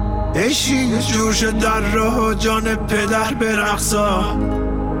 ای شیر جوش در راه جان پدر برقصا.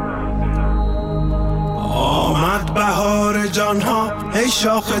 آمد بهار جانها ای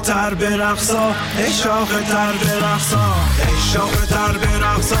شاخ تر برقصا، ای شاخ تر برقصا، ای شاخ تر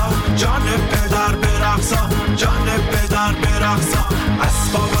برقصا، جان پدر برقصا، جان پدر برقصا.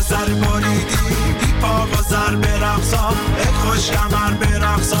 از پا و سر بریدی بی پا و سر برقصا، ای خوش کمر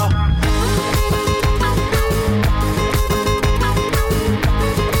برقصا.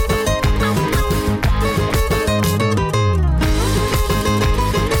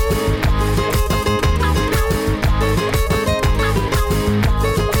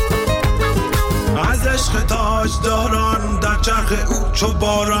 تاجداران در چرخ او چو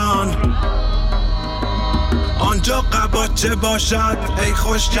باران، آنجا قباچه باشد ای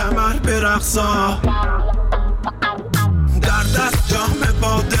خوش کمر برقصا. در دست جام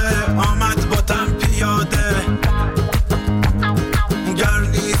باده آمد با تن پیاده، گر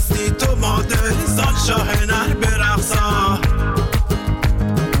نیستی تو ماده زان شاه نر برقصا.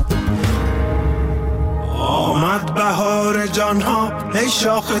 آمد بهار جانها ای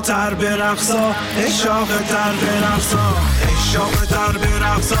شاخ تر برقصا، ای شاخ تر برقصا، ای شاخ تر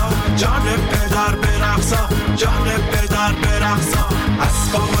برقصا، جان پدر برقصا، جان پدر برقصا.